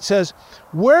 and 8 says,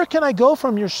 where can I go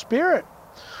from your spirit?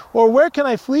 Or where can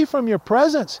I flee from your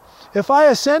presence? If I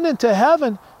ascend into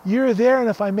heaven, you're there. And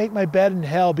if I make my bed in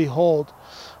hell, behold,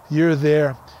 you're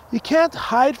there. You can't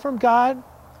hide from God.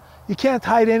 You can't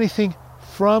hide anything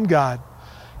from God.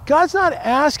 God's not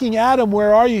asking Adam,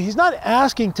 where are you? He's not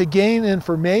asking to gain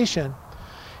information.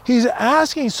 He's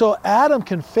asking so Adam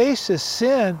can face his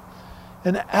sin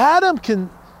and Adam can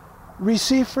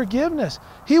receive forgiveness.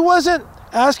 He wasn't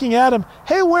asking Adam,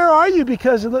 hey, where are you?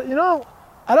 Because, you know,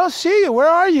 I don't see you. Where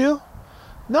are you?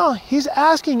 No, he's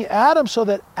asking Adam so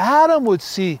that Adam would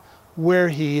see where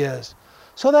he is.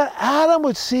 So that Adam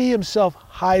would see himself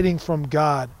hiding from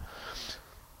God.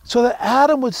 So that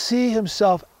Adam would see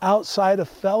himself outside of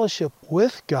fellowship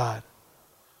with God.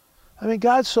 I mean,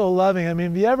 God's so loving. I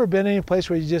mean, have you ever been in any place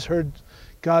where you just heard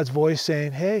God's voice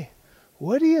saying, hey,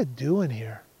 what are you doing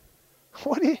here?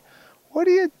 What are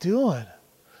you doing?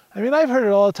 I mean, I've heard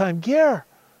it all the time. Gare,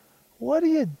 what are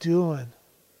you doing?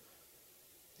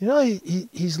 You know,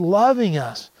 he's loving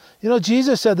us. You know,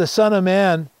 Jesus said the Son of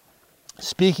Man,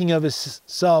 speaking of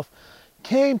himself,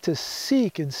 came to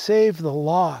seek and save the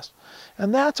lost.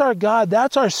 And that's our God.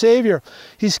 That's our Savior.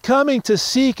 He's coming to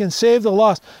seek and save the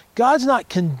lost. God's not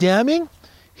condemning.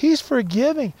 He's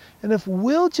forgiving. And if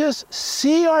we'll just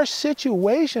see our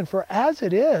situation for as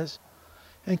it is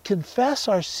and confess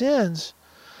our sins,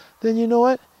 then you know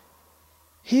what?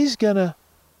 He's going to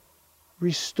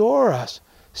restore us.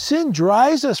 Sin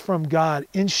drives us from God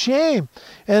in shame.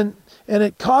 And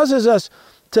it causes us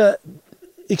to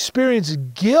experience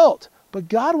guilt. But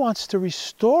God wants to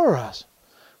restore us.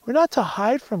 We're not to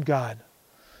hide from God.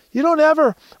 You don't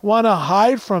ever want to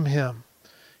hide from him.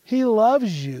 He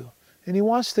loves you and he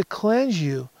wants to cleanse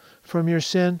you from your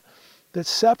sin that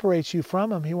separates you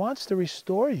from him. He wants to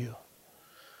restore you.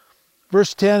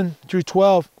 Verse 10 through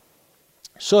 12.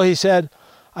 So he said,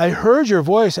 I heard your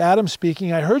voice, Adam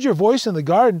speaking. I heard your voice in the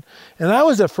garden and I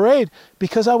was afraid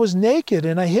because I was naked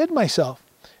and I hid myself.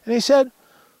 And he said,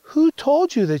 who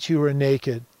told you that you were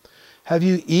naked? Have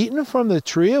you eaten from the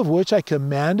tree of which I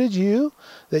commanded you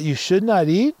that you should not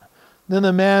eat? Then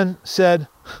the man said,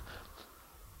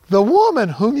 the woman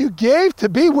whom you gave to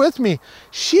be with me,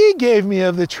 she gave me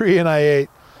of the tree and I ate.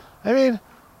 I mean,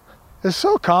 it's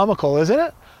so comical, isn't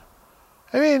it?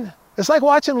 I mean, it's like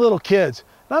watching little kids.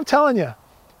 And I'm telling you,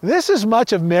 this is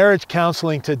much of marriage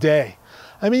counseling today.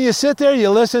 I mean, you sit there, you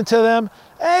listen to them.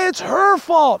 Hey, it's her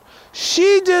fault.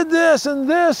 She did this and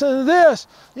this and this.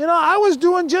 You know, I was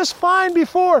doing just fine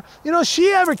before, you know,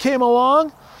 she ever came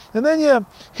along. And then you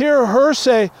hear her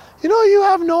say, you know, you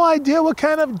have no idea what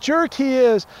kind of jerk he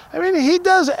is. I mean, he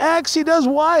does X, he does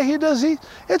Y, he does Z.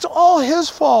 It's all his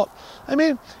fault. I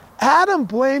mean, Adam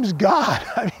blames God.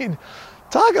 I mean,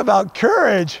 talk about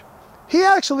courage. He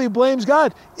actually blames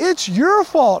God. It's your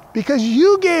fault because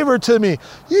you gave her to me.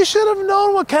 You should have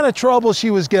known what kind of trouble she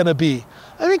was going to be.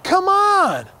 I mean, come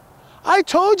on. I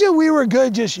told you we were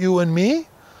good, just you and me.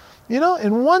 You know,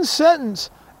 in one sentence,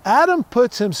 Adam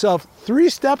puts himself 3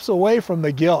 steps away from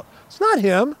the guilt. It's not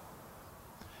him.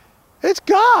 It's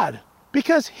God,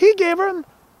 because he gave him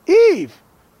Eve,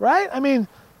 right? I mean,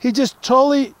 he just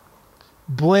totally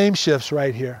blame shifts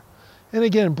right here. And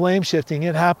again, blame shifting,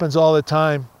 it happens all the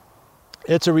time.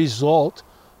 It's a result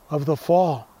of the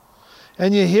fall.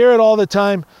 And you hear it all the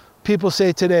time. People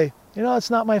say today, you know, it's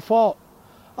not my fault.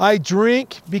 I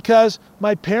drink because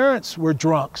my parents were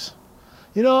drunks.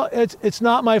 You know, it's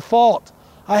not my fault.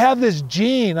 I have this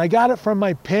gene. I got it from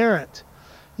my parent.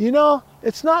 You know,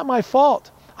 it's not my fault.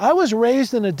 I was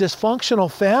raised in a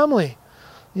dysfunctional family.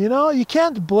 You know, you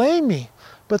can't blame me.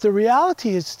 But the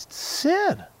reality is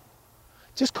sin.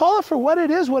 Just call it for what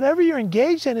it is. Whatever you're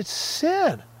engaged in, it's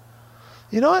sin.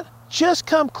 You know what? Just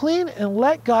come clean and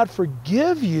let God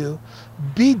forgive you.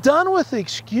 Be done with the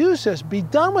excuses. Be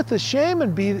done with the shame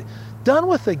and be done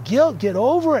with the guilt. Get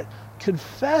over it.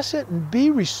 Confess it and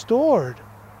be restored.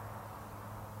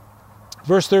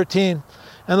 Verse 13,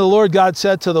 and the Lord God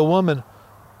said to the woman,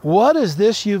 what is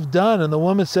this you've done? And the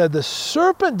woman said, the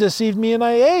serpent deceived me and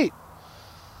I ate.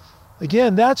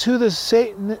 Again, that's who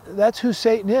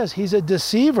Satan is. He's a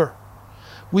deceiver.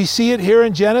 We see it here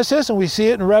in Genesis and we see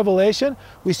it in Revelation.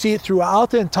 We see it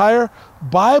throughout the entire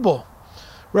Bible.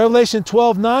 Revelation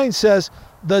 12:9 says,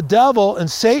 the devil and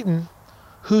Satan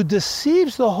who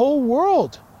deceives the whole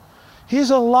world. He's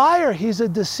a liar, he's a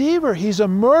deceiver, he's a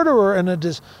murderer and a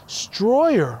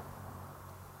destroyer.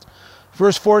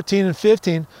 Verse 14 and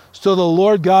 15, so the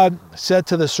Lord God said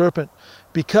to the serpent,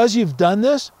 because you've done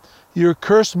this, you're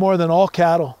cursed more than all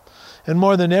cattle and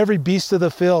more than every beast of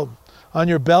the field. On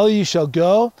your belly you shall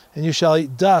go, and you shall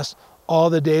eat dust all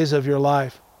the days of your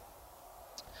life.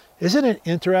 Isn't it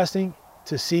interesting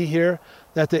to see here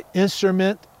that the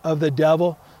instrument of the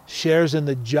devil shares in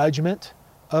the judgment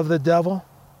of the devil?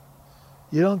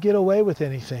 You don't get away with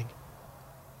anything.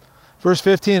 Verse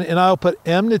 15, and I will put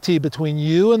enmity between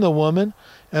you and the woman,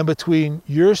 and between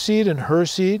your seed and her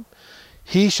seed.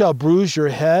 He shall bruise your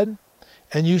head,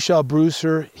 and you shall bruise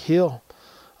her heel.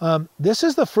 This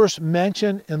is the first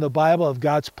mention in the Bible of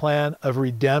God's plan of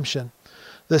redemption.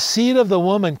 The seed of the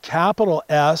woman, capital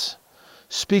S,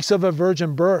 speaks of a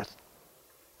virgin birth.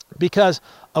 Because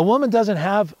a woman doesn't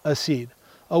have a seed.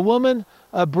 A woman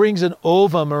brings an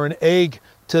ovum or an egg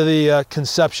to the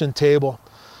conception table.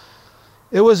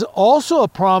 It was also a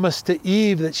promise to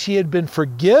Eve that she had been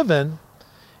forgiven,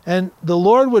 and the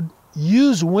Lord would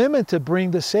use women to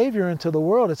bring the Savior into the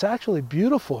world. It's actually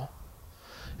beautiful.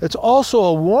 It's also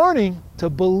a warning to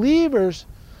believers.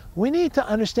 We need to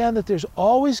understand that there's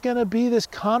always going to be this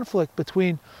conflict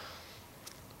between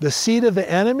the seed of the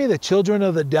enemy, the children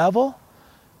of the devil,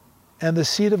 and the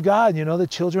seed of God, you know, the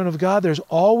children of God. There's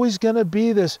always going to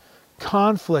be this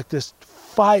conflict, this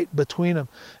fight between them.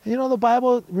 And you know, the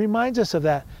Bible reminds us of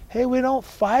that. Hey, we don't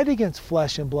fight against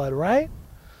flesh and blood, right?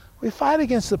 We fight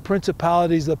against the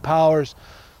principalities, the powers,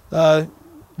 the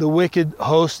wicked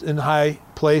hosts in high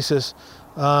places.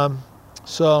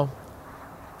 So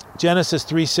Genesis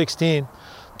 3:16,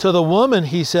 to the woman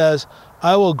he says,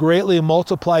 I will greatly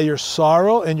multiply your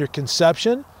sorrow and your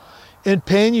conception. In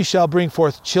pain you shall bring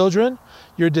forth children.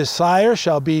 Your desire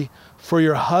shall be for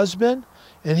your husband,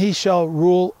 and he shall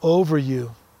rule over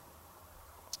you.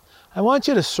 I want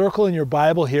you to circle in your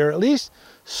Bible here, at least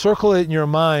circle it in your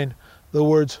mind, the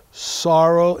words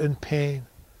sorrow and pain.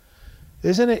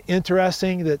 Isn't it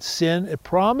interesting that sin, it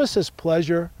promises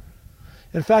pleasure.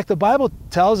 In fact, the Bible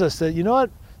tells us that, you know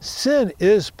what? Sin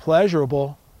is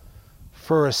pleasurable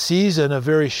for a season, a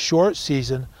very short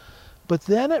season, but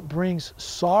then it brings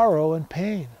sorrow and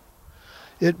pain.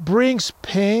 It brings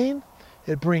pain,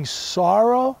 it brings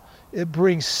sorrow, it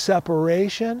brings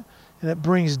separation, and it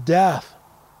brings death.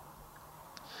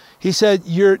 He said,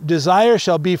 your desire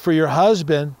shall be for your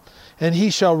husband, and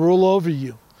he shall rule over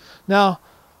you. Now,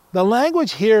 the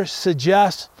language here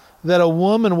suggests that a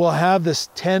woman will have this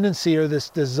tendency or this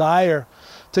desire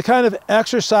to kind of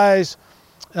exercise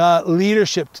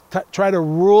leadership, to try to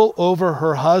rule over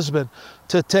her husband,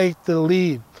 to take the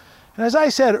lead. And as I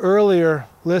said earlier,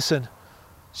 listen,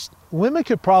 women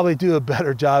could probably do a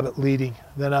better job at leading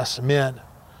than us men.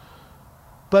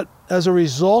 But as a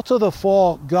result of the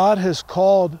fall, God has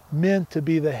called men to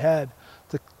be the head,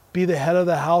 to be the head of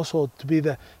the household, to be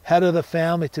the head of the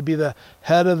family, to be the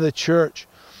head of the church.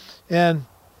 And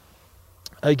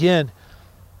again,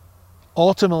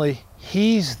 ultimately,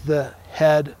 he's the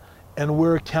head and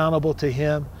we're accountable to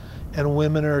him. and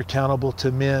women are accountable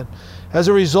to men. As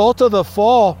a result of the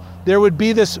fall, there would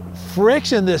be this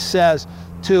friction, this says,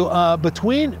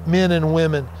 between men and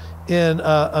women in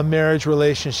a marriage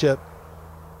relationship.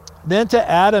 Then to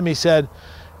Adam he said,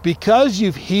 because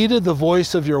you've heeded the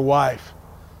voice of your wife.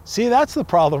 See, that's the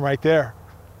problem right there.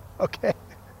 Okay.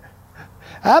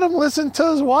 Adam listened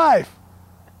to his wife.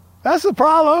 That's the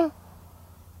problem.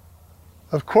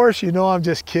 Of course, you know I'm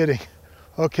just kidding.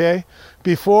 Okay?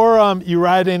 Before you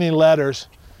write any letters,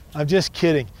 I'm just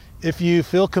kidding. If you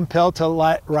feel compelled to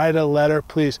write a letter,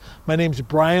 please. My name's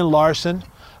Brian Larson.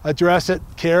 Address it,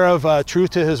 care of True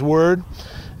to His Word.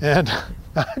 And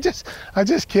I'm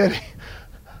just kidding.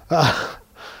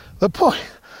 The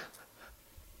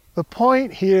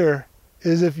point here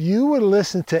is if you would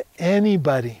listen to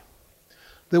anybody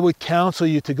that would counsel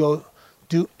you to go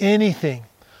do anything,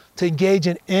 to engage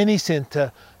in any sin,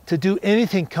 to do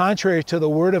anything contrary to the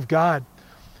Word of God,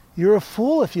 you're a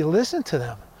fool if you listen to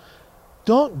them.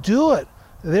 Don't do it.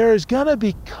 There is going to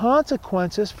be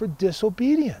consequences for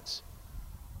disobedience.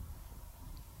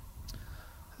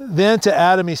 Then to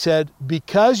Adam he said,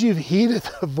 because you've heeded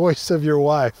the voice of your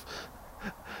wife,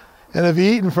 and have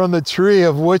eaten from the tree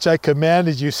of which I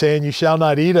commanded you, saying, you shall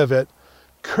not eat of it,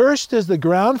 cursed is the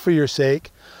ground for your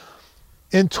sake.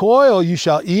 In toil you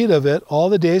shall eat of it all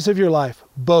the days of your life.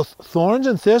 Both thorns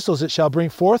and thistles it shall bring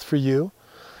forth for you,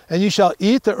 and you shall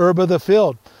eat the herb of the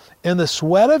field. In the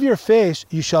sweat of your face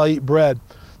you shall eat bread,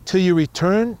 till you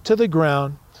return to the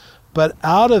ground. But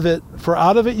out of it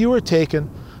you were taken,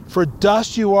 for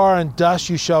dust you are, and dust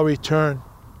you shall return.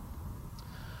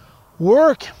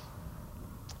 Work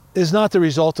is not the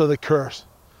result of the curse.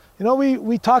 You know,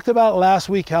 we talked about last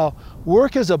week how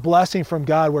work is a blessing from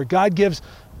God, where God gives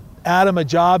Adam a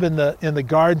job in the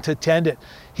garden to tend it.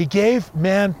 He gave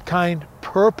mankind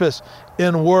purpose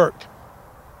in work.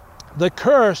 The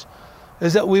curse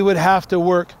is that we would have to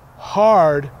work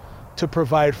hard to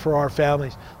provide for our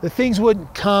families. The things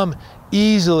wouldn't come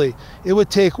easily. It would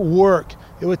take work.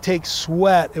 It would take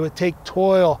sweat. It would take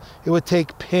toil. It would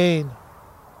take pain.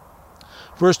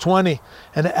 Verse 20,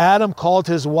 and Adam called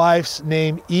his wife's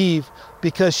name Eve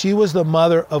because she was the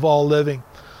mother of all living.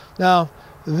 Now,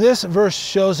 this verse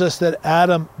shows us that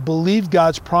Adam believed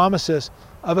God's promises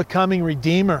of a coming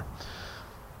Redeemer.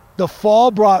 The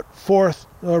fall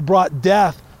brought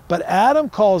death, but Adam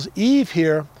calls Eve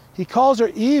here, he calls her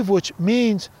Eve, which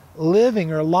means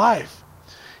living or life.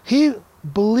 He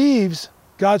believes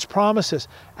God's promises.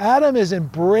 Adam is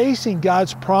embracing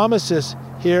God's promises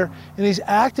here, and he's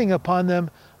acting upon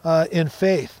them in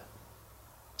faith.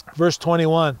 Verse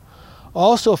 21,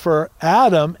 also for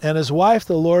Adam and his wife,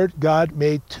 the Lord God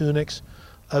made tunics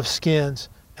of skins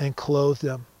and clothed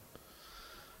them.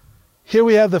 Here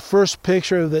we have the first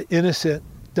picture of the innocent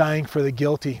dying for the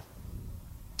guilty.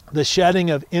 The shedding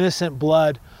of innocent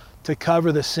blood to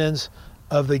cover the sins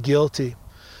of the guilty.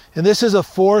 And this is a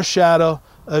foreshadow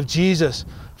of Jesus.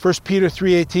 1 Peter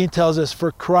 3:18 tells us,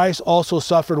 for Christ also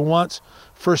suffered once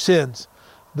for sins,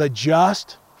 the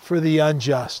just for the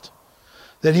unjust,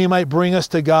 that he might bring us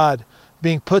to God,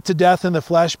 being put to death in the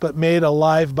flesh, but made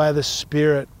alive by the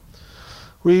Spirit.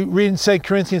 We read in 2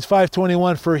 Corinthians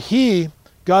 5:21, for he,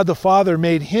 God the Father,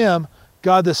 made him,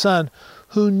 God the Son,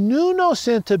 who knew no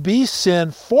sin, to be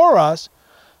sin for us,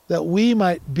 that we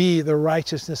might be the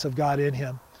righteousness of God in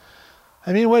him.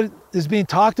 I mean, what is being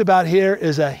talked about here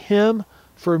is a him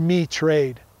for me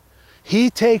trade.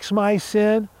 He takes my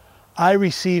sin, I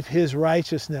receive his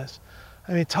righteousness.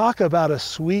 I mean, talk about a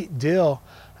sweet deal.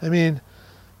 I mean,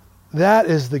 that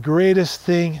is the greatest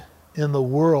thing in the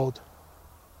world.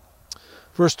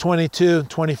 Verse 22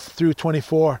 through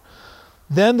 24.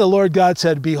 Then the Lord God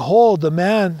said, behold, the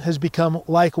man has become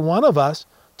like one of us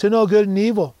to know good and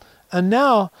evil. And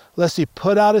now, lest he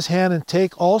put out his hand and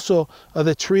take also of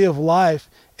the tree of life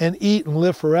and eat and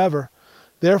live forever.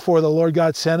 Therefore the Lord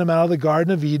God sent him out of the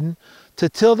Garden of Eden to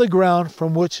till the ground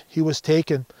from which he was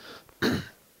taken.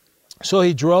 So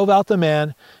he drove out the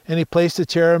man, and he placed the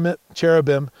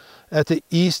cherubim at the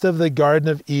east of the Garden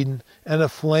of Eden, and a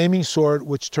flaming sword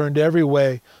which turned every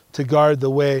way to guard the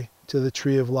way to the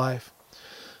tree of life.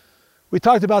 We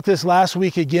talked about this last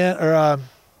week again,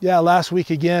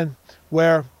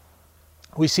 where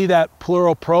we see that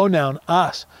plural pronoun,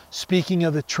 us, speaking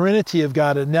of the Trinity of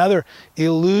God, another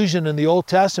illusion in the Old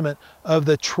Testament of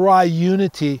the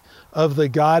triunity of the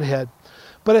Godhead.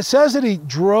 But it says that he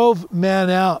drove man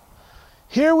out.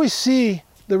 Here we see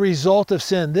the result of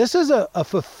sin. This is a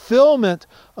fulfillment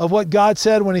of what God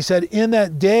said when he said, in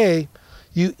that day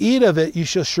you eat of it, you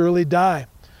shall surely die.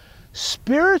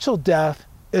 Spiritual death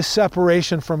is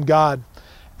separation from God.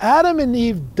 Adam and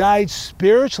Eve died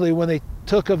spiritually when they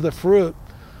took of the fruit.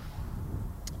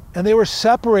 and they were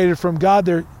separated from God.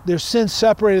 Their sin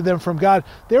separated them from God.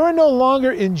 They were no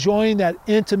longer enjoying that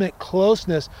intimate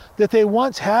closeness that they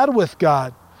once had with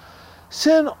God.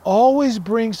 Sin always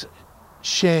brings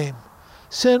shame.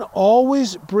 Sin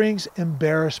always brings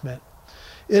embarrassment.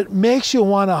 It makes you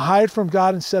want to hide from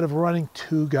God instead of running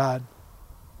to God.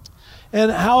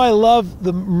 And how I love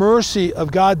the mercy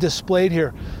of God displayed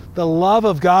here. The love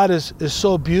of God is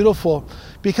so beautiful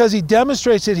because he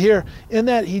demonstrates it here in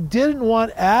that he didn't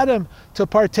want Adam to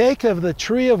partake of the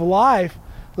tree of life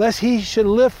lest he should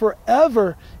live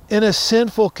forever in a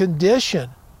sinful condition.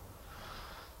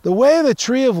 The way of the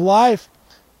tree of life,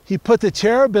 he put the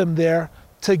cherubim there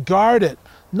to guard it,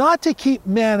 not to keep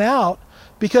man out,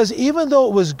 because even though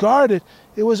it was guarded,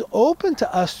 it was open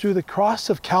to us through the cross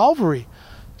of Calvary.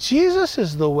 Jesus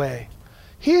is the way.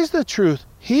 He's the truth.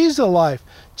 He's the life.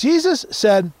 Jesus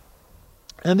said,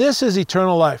 and this is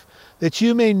eternal life, that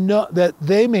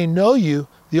they may know you,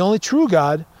 the only true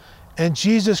God, and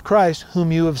Jesus Christ,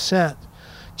 whom you have sent.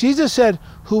 Jesus said,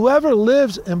 whoever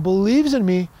lives and believes in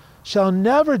me shall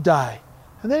never die.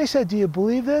 And then he said, do you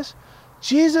believe this?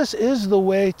 Jesus is the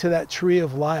way to that tree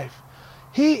of life.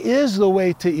 He is the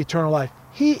way to eternal life.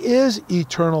 He is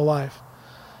eternal life.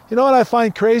 You know what I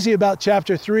find crazy about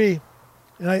chapter 3?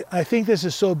 And I think this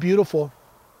is so beautiful.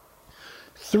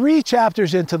 3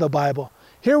 chapters into the Bible.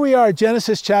 Here we are,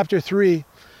 Genesis chapter 3,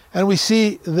 and we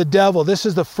see the devil. This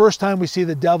is the first time we see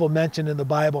the devil mentioned in the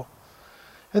Bible.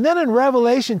 And then in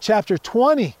Revelation chapter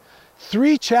 20,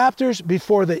 3 chapters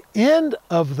before the end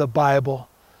of the Bible,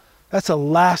 that's the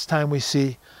last time we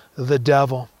see the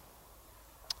devil.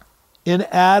 In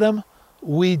Adam,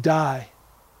 we die.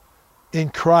 In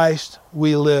Christ,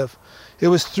 we live. It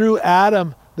was through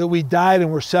Adam that we died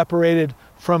and were separated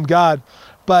from God.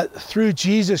 But through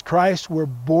Jesus Christ, we're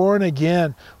born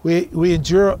again. We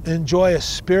enjoy a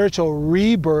spiritual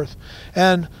rebirth,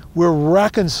 and we're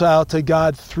reconciled to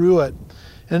God through it.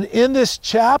 And in this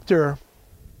chapter,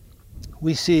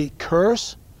 we see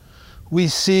curse, we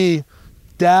see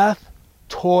death,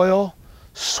 toil,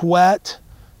 sweat,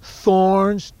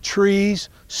 thorns, trees,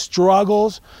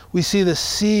 struggles. We see the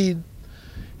seed.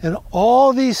 And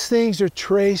all these things are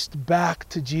traced back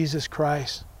to Jesus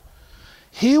Christ.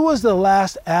 He was the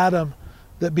last Adam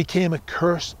that became a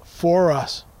curse for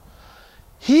us.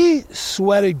 He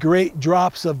sweated great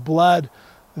drops of blood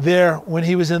there when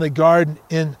he was in the garden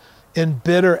in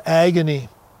bitter agony.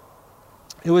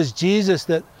 It was Jesus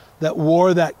that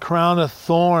wore that crown of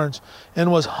thorns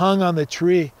and was hung on the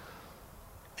tree,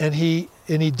 and he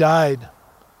died.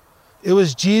 It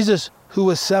was Jesus who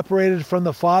was separated from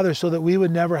the Father so that we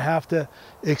would never have to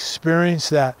experience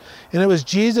that. And it was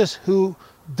Jesus who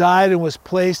died and was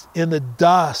placed in the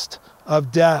dust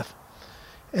of death.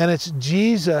 And it's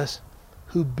Jesus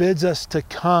who bids us to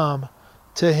come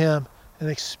to him and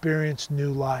experience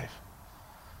new life.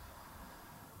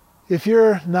 If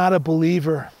you're not a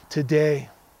believer today,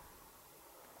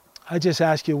 I just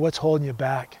ask you, what's holding you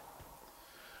back?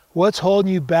 What's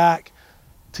holding you back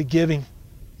to giving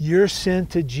your sin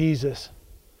to Jesus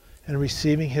and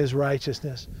receiving his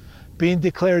righteousness? Being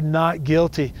declared not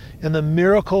guilty, and the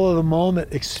miracle of the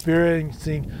moment,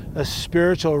 experiencing a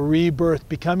spiritual rebirth,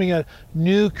 becoming a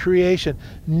new creation,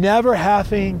 never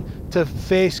having to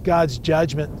face God's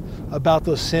judgment about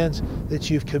those sins that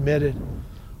you've committed.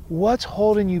 What's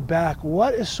holding you back?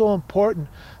 What is so important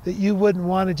that you wouldn't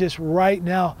want to just right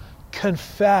now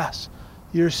confess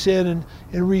your sin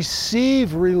and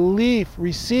receive relief,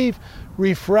 receive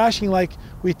refreshing, like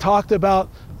we talked about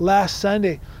last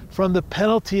Sunday, from the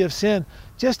penalty of sin,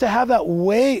 just to have that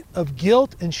weight of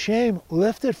guilt and shame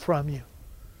lifted from you?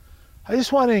 I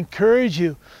just want to encourage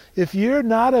you, if you're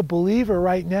not a believer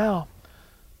right now,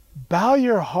 bow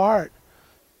your heart,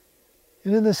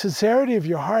 and in the sincerity of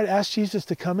your heart, ask Jesus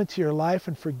to come into your life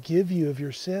and forgive you of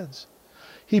your sins.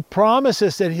 He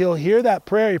promises that he'll hear that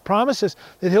prayer. He promises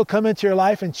that he'll come into your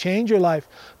life and change your life.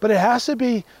 But it has to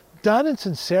be done in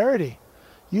sincerity.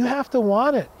 You have to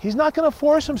want it. He's not going to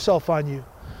force himself on you.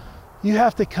 You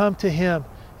have to come to him,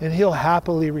 and he'll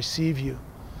happily receive you.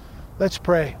 Let's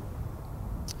pray.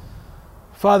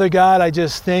 Father God, I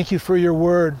just thank you for your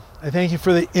word. I thank you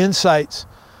for the insights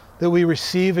that we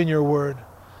receive in your word.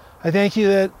 I thank you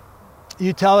that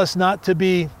you tell us not to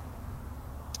be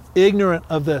ignorant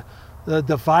of the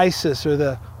devices or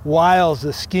the wiles,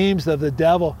 the schemes of the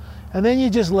devil. And then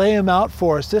you just lay him out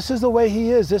for us. This is the way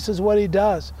he is. This is what he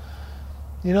does.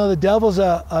 You know, the devil's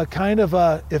a kind of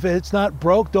a, if it's not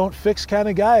broke, don't fix kind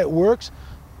of guy. It works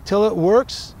till it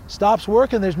works, stops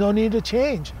working. There's no need to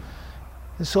change.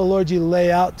 And so, Lord, you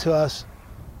lay out to us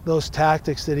those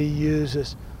tactics that he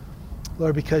uses,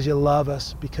 Lord, because you love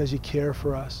us, because you care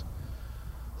for us.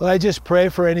 Lord, I just pray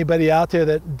for anybody out there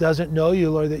that doesn't know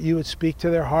you, Lord, that you would speak to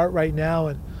their heart right now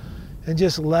and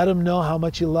just let them know how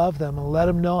much you love them, and let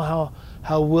them know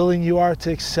how willing you are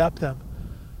to accept them,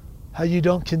 how you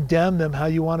don't condemn them, how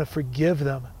you want to forgive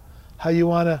them, how you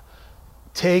want to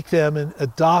take them and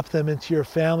adopt them into your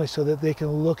family so that they can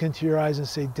look into your eyes and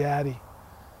say, Daddy.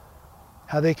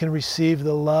 How they can receive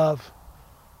the love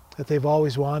that they've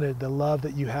always wanted, the love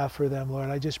that you have for them,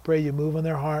 Lord. I just pray you move on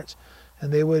their hearts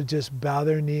and they would just bow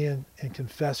their knee and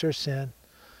confess their sin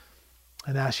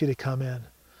and ask you to come in.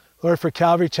 Lord, for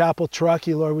Calvary Chapel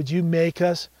Truckee, Lord, would you make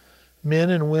us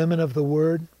men and women of the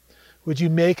Word? Would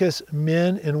you make us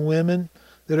men and women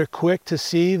that are quick to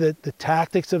see the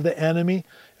tactics of the enemy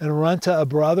and run to a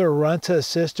brother, run to a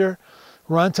sister,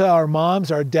 run to our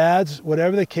moms, our dads,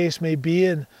 whatever the case may be,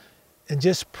 and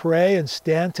just pray and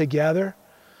stand together?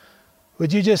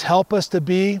 Would you just help us to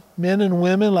be men and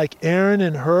women like Aaron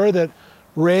and Hur that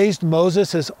raised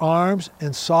Moses' arms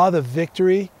and saw the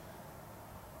victory?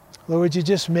 Lord, would you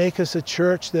just make us a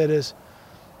church that is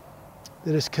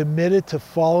committed to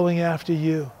following after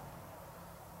you?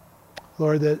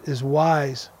 Lord, that is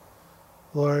wise,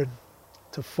 Lord,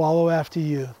 to follow after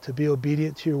you, to be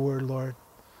obedient to your word, Lord.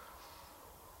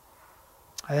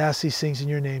 I ask these things in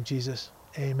your name, Jesus.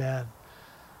 Amen.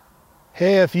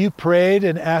 Hey, if you prayed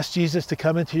and asked Jesus to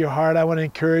come into your heart, I want to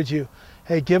encourage you.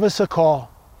 Hey, give us a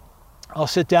call. I'll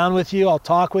sit down with you. I'll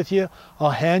talk with you.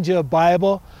 I'll hand you a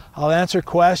Bible. I'll answer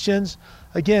questions.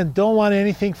 Again, don't want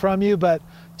anything from you, but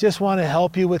just want to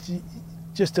help you with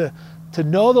just to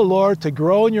know the Lord, to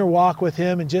grow in your walk with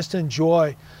Him, and just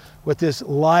enjoy what this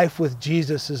life with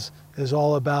Jesus is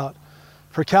all about.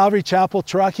 For Calvary Chapel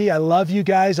Truckee, I love you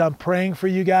guys. I'm praying for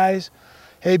you guys.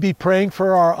 Hey, be praying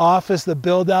for our office, the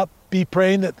build-up. Be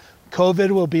praying that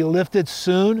COVID will be lifted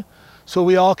soon so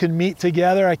we all can meet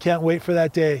together. I can't wait for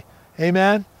that day.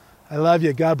 Amen. I love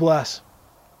you. God bless.